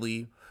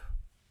ultimately,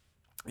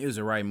 it was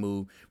the right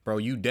move, bro.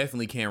 You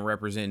definitely can't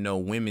represent no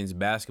women's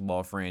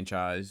basketball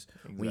franchise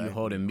when you Exactly,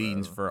 holding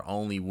meetings bro. for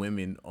only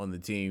women on the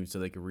team, so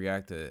they can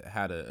react to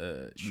how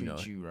to,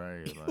 Treat you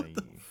right. Like,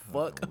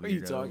 fuck fucking are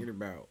you weirdo. talking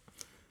about?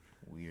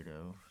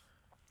 Weirdo.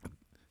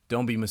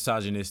 Don't be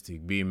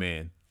misogynistic. Be a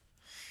man.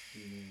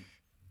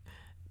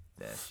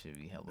 That should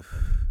be hella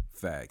funny.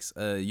 Facts.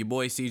 Your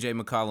boy CJ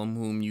McCollum,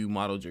 whom you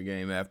modeled your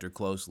game after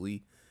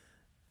closely,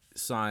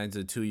 signs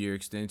a 2-year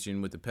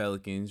extension with the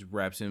Pelicans.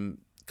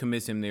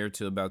 Commits him there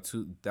to about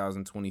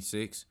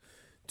 2026.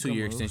 2-year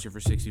move. extension for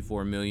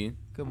 $64 million.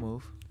 Good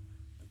move.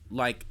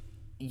 Like,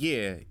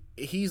 yeah,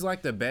 he's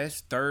like the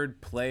best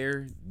third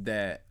player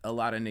that a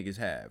lot of niggas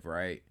have,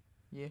 right?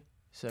 Yeah.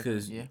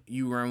 Because Yeah.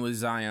 you run with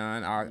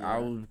Zion. I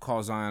would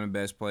call Zion the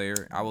best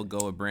player. I would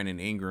go with Brandon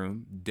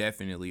Ingram,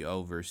 definitely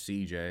over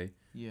CJ.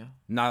 Yeah.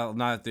 Not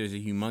that there's a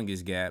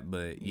humongous gap,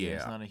 but Yeah. yeah.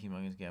 It's not a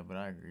humongous gap, but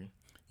I agree.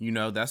 You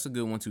know, that's a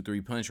good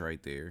 1-2-3 punch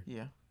right there.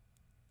 Yeah.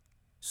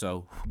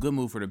 So, good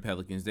move for the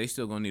Pelicans. They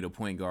still gonna need a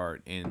point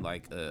guard and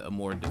like a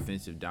more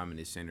defensive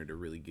dominant center to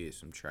really get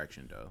some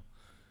traction though.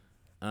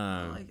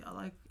 I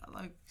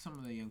like some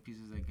of the young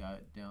pieces they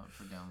got down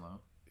low.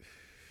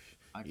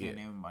 I can't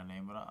name them by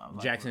name, but I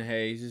like Jackson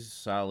Hayes is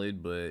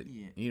solid, but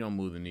Yeah. he don't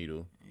move the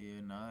needle. Yeah,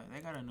 no,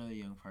 they got another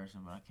young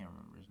person, but I can't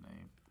remember his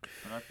name.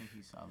 But I think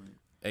he's solid.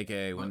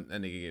 AKA when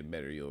that nigga get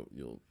better, you'll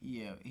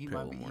Yeah, he Pay a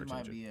might little be. more He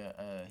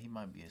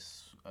might be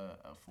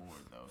a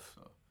forward though.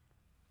 So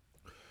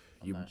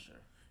I'm You- not sure.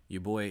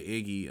 your boy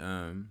Iggy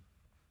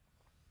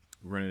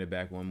running it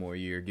back one more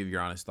year. Give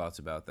your honest thoughts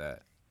about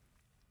that.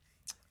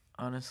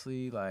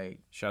 honestly, like,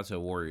 Shout out to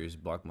Warriors.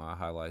 Block my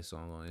highlight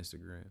song on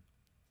Instagram.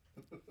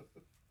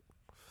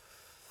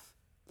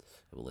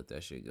 We'll let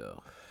that shit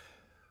go.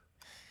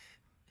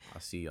 I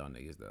see y'all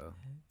niggas though.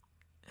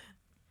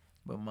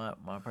 but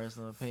my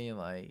personal opinion,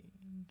 like,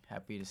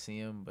 happy to see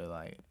him, but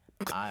like,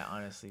 I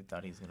honestly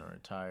thought he's gonna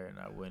retire, and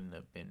I wouldn't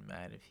have been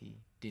mad if he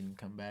didn't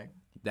come back.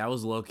 That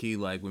was low key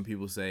like when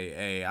people say,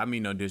 "Hey, I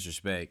mean no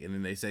disrespect," and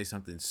then they say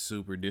something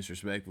super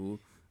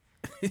disrespectful.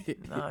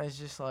 No, it's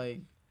just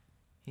like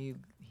he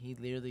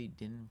literally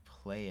didn't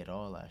play at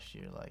all last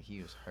year. Like,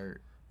 he was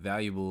hurt.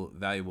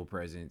 Valuable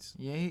presence.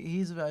 Yeah,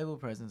 he's a valuable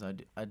presence.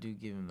 I do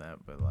give him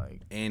that, but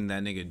like, And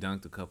that nigga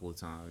dunked a couple of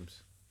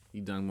times.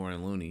 He dunked more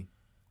than Looney.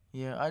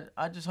 yeah,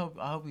 I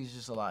hope he's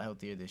just a lot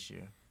healthier this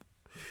year.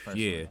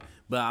 Personally. Yeah,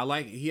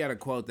 but he had a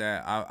quote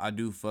that I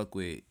do fuck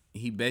with.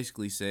 He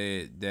basically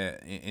said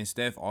that, and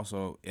Steph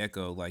also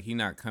echoed, like, he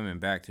not coming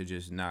back to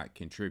just not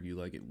contribute.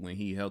 Like, when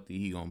he healthy,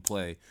 he gonna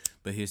play.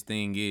 But his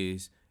thing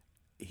is,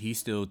 he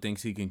still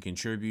thinks he can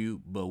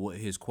contribute. But what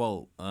his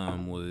quote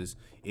was,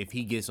 if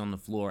he gets on the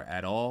floor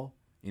at all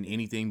in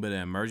anything but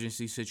an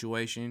emergency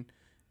situation,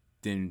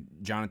 then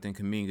Jonathan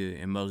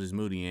Kuminga and Moses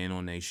Moody ain't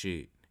on they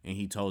shit. And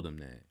he told them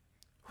that.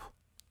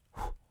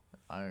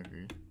 I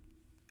agree.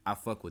 I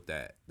fuck with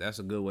that. That's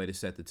a good way to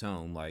set the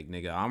tone. Like,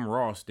 nigga, I'm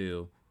raw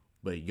still,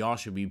 but y'all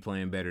should be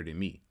playing better than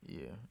me.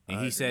 Yeah.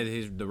 And he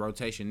said the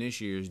rotation this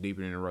year is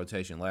deeper than the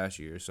rotation last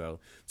year. So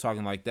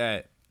talking like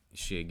that,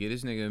 shit, get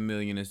this nigga $1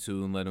 million or $2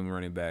 million and let him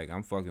run it back.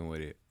 I'm fucking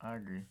with it. I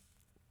agree.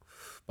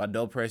 By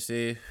Dope Press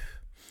said,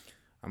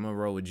 I'm gonna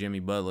roll with Jimmy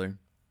Butler.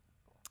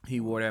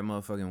 He wore that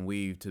motherfucking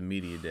weave to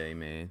media day,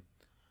 man.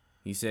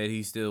 He said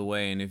he's still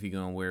weighing if he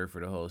gonna wear it for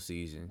the whole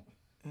season.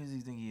 Who does he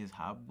think he is,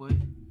 Hot Boy?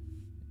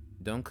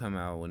 Don't come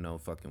out with no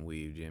fucking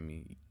weave,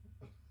 Jimmy.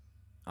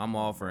 I'm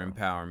all for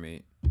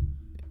empowerment.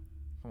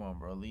 Come on,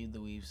 bro. Leave the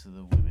weaves to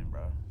the women,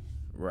 bro.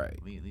 Right.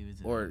 Leave it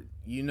to Or,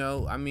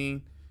 I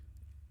mean,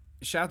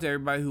 shout out to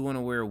everybody who want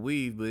to wear a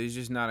weave, but it's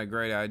just not a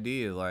great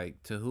idea,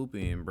 like, to hoop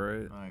in,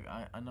 bro. Like,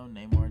 I know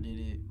Neymar did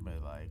it,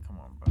 but like, come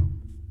on, bro.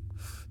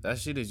 That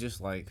shit is just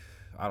like,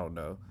 I don't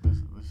know.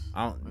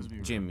 Let's be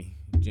real.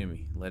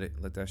 Jimmy,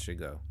 let that shit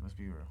go. Let's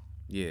be real.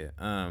 Yeah.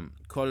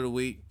 Quote of the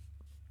week.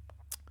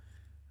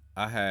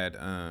 I had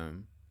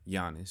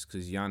Giannis,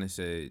 because Giannis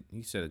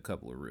said a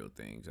couple of real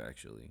things,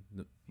 actually.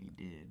 He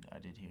did. I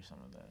did hear some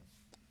of that.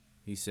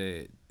 He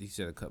said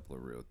a couple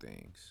of real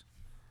things.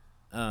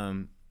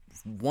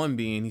 One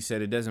being, he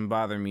said, it doesn't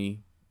bother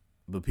me,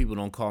 but people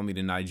don't call me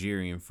the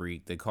Nigerian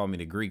freak. They call me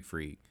the Greek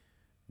freak.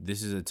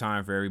 This is a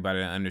time for everybody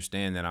to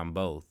understand that I'm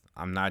both.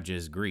 I'm not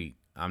just Greek.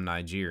 I'm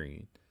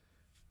Nigerian.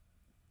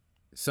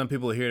 Some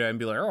people hear that and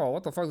be like, oh,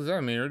 what the fuck does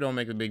that mean? It don't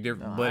make a big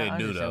difference. No, But I it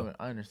do, though.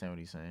 I understand what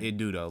he's saying. It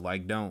do, though.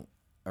 Like, don't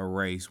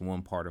erase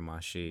one part of my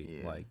shit.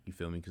 Yeah. Like, you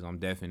feel me? Because I'm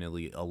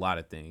definitely a lot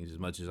of things. As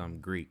much as I'm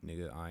Greek,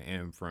 nigga, I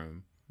am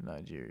from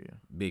Nigeria.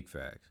 big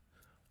facts.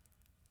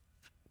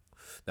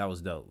 That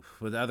was dope.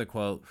 With the other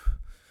quote,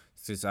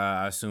 since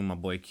I assume my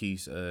boy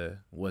Keith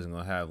wasn't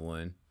going to have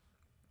one,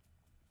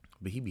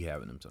 but he be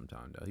having them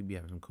sometime, though. He be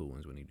having some cool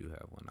ones when he do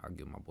have one. I'll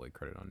give my boy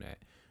credit on that.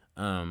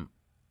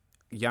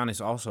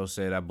 Giannis also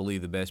said, I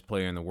believe the best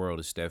player in the world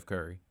is Steph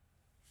Curry.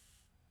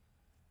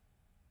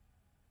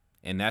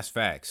 And that's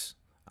facts.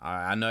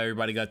 I know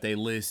everybody got their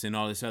lists and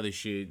all this other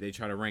shit. They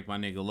try to rank my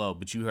nigga low,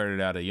 but you heard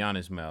it out of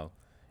Giannis' mouth.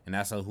 And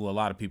that's who a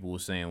lot of people were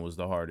saying was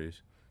the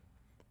hardest.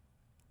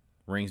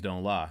 Rings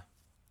don't lie.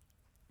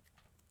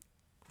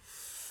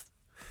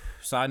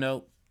 Side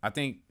note, I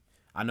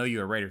know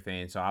you're a Raider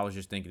fan, so I was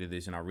just thinking of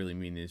this, and I really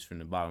mean this from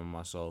the bottom of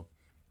my soul.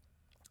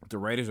 The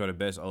Raiders are the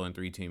best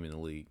 0-3 team in the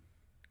league.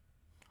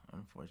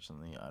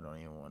 Unfortunately, I don't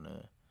even want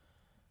to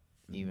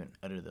even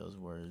utter those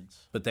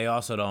words. But they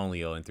also the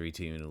only 0-3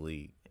 team in the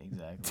league.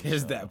 Exactly.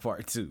 There's that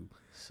part, too.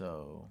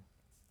 So,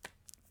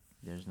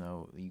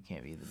 you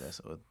can't be the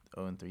best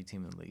 0-3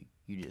 team in the league.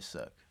 You just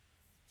suck.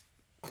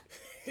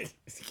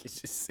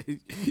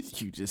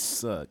 You just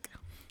suck.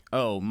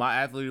 Oh, my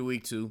athlete of the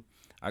week, too.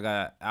 I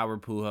got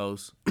Albert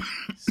Pujols.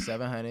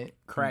 700.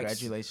 Cracks.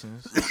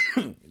 Congratulations.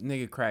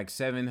 Nigga cracked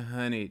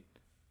 700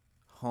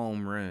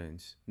 home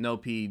runs. No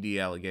PED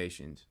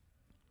allegations.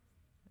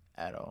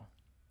 At all.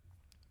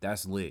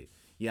 That's lit.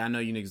 Yeah, I know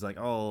you niggas like,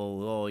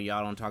 oh,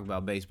 y'all don't talk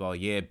about baseball.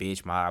 Yeah,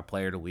 bitch, my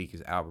player of the week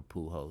is Albert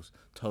Pujols.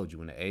 Told you,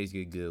 when the A's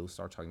get good, we'll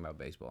start talking about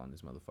baseball on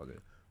this motherfucker.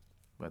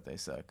 But they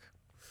suck.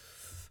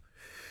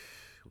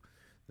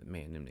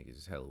 Man, them niggas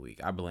is hella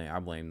weak. I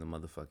blame the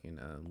motherfucking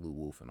Lou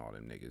Wolf and all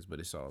them niggas, but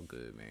it's all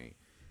good, man.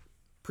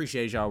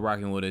 Appreciate y'all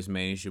rocking with us,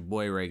 man. It's your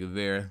boy, Ray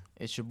Guevara.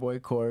 It's your boy,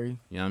 Corey.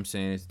 You know what I'm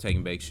saying? It's the Take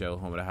and Bake Show,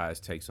 home of the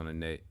highest takes on the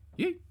net.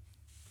 Yeah.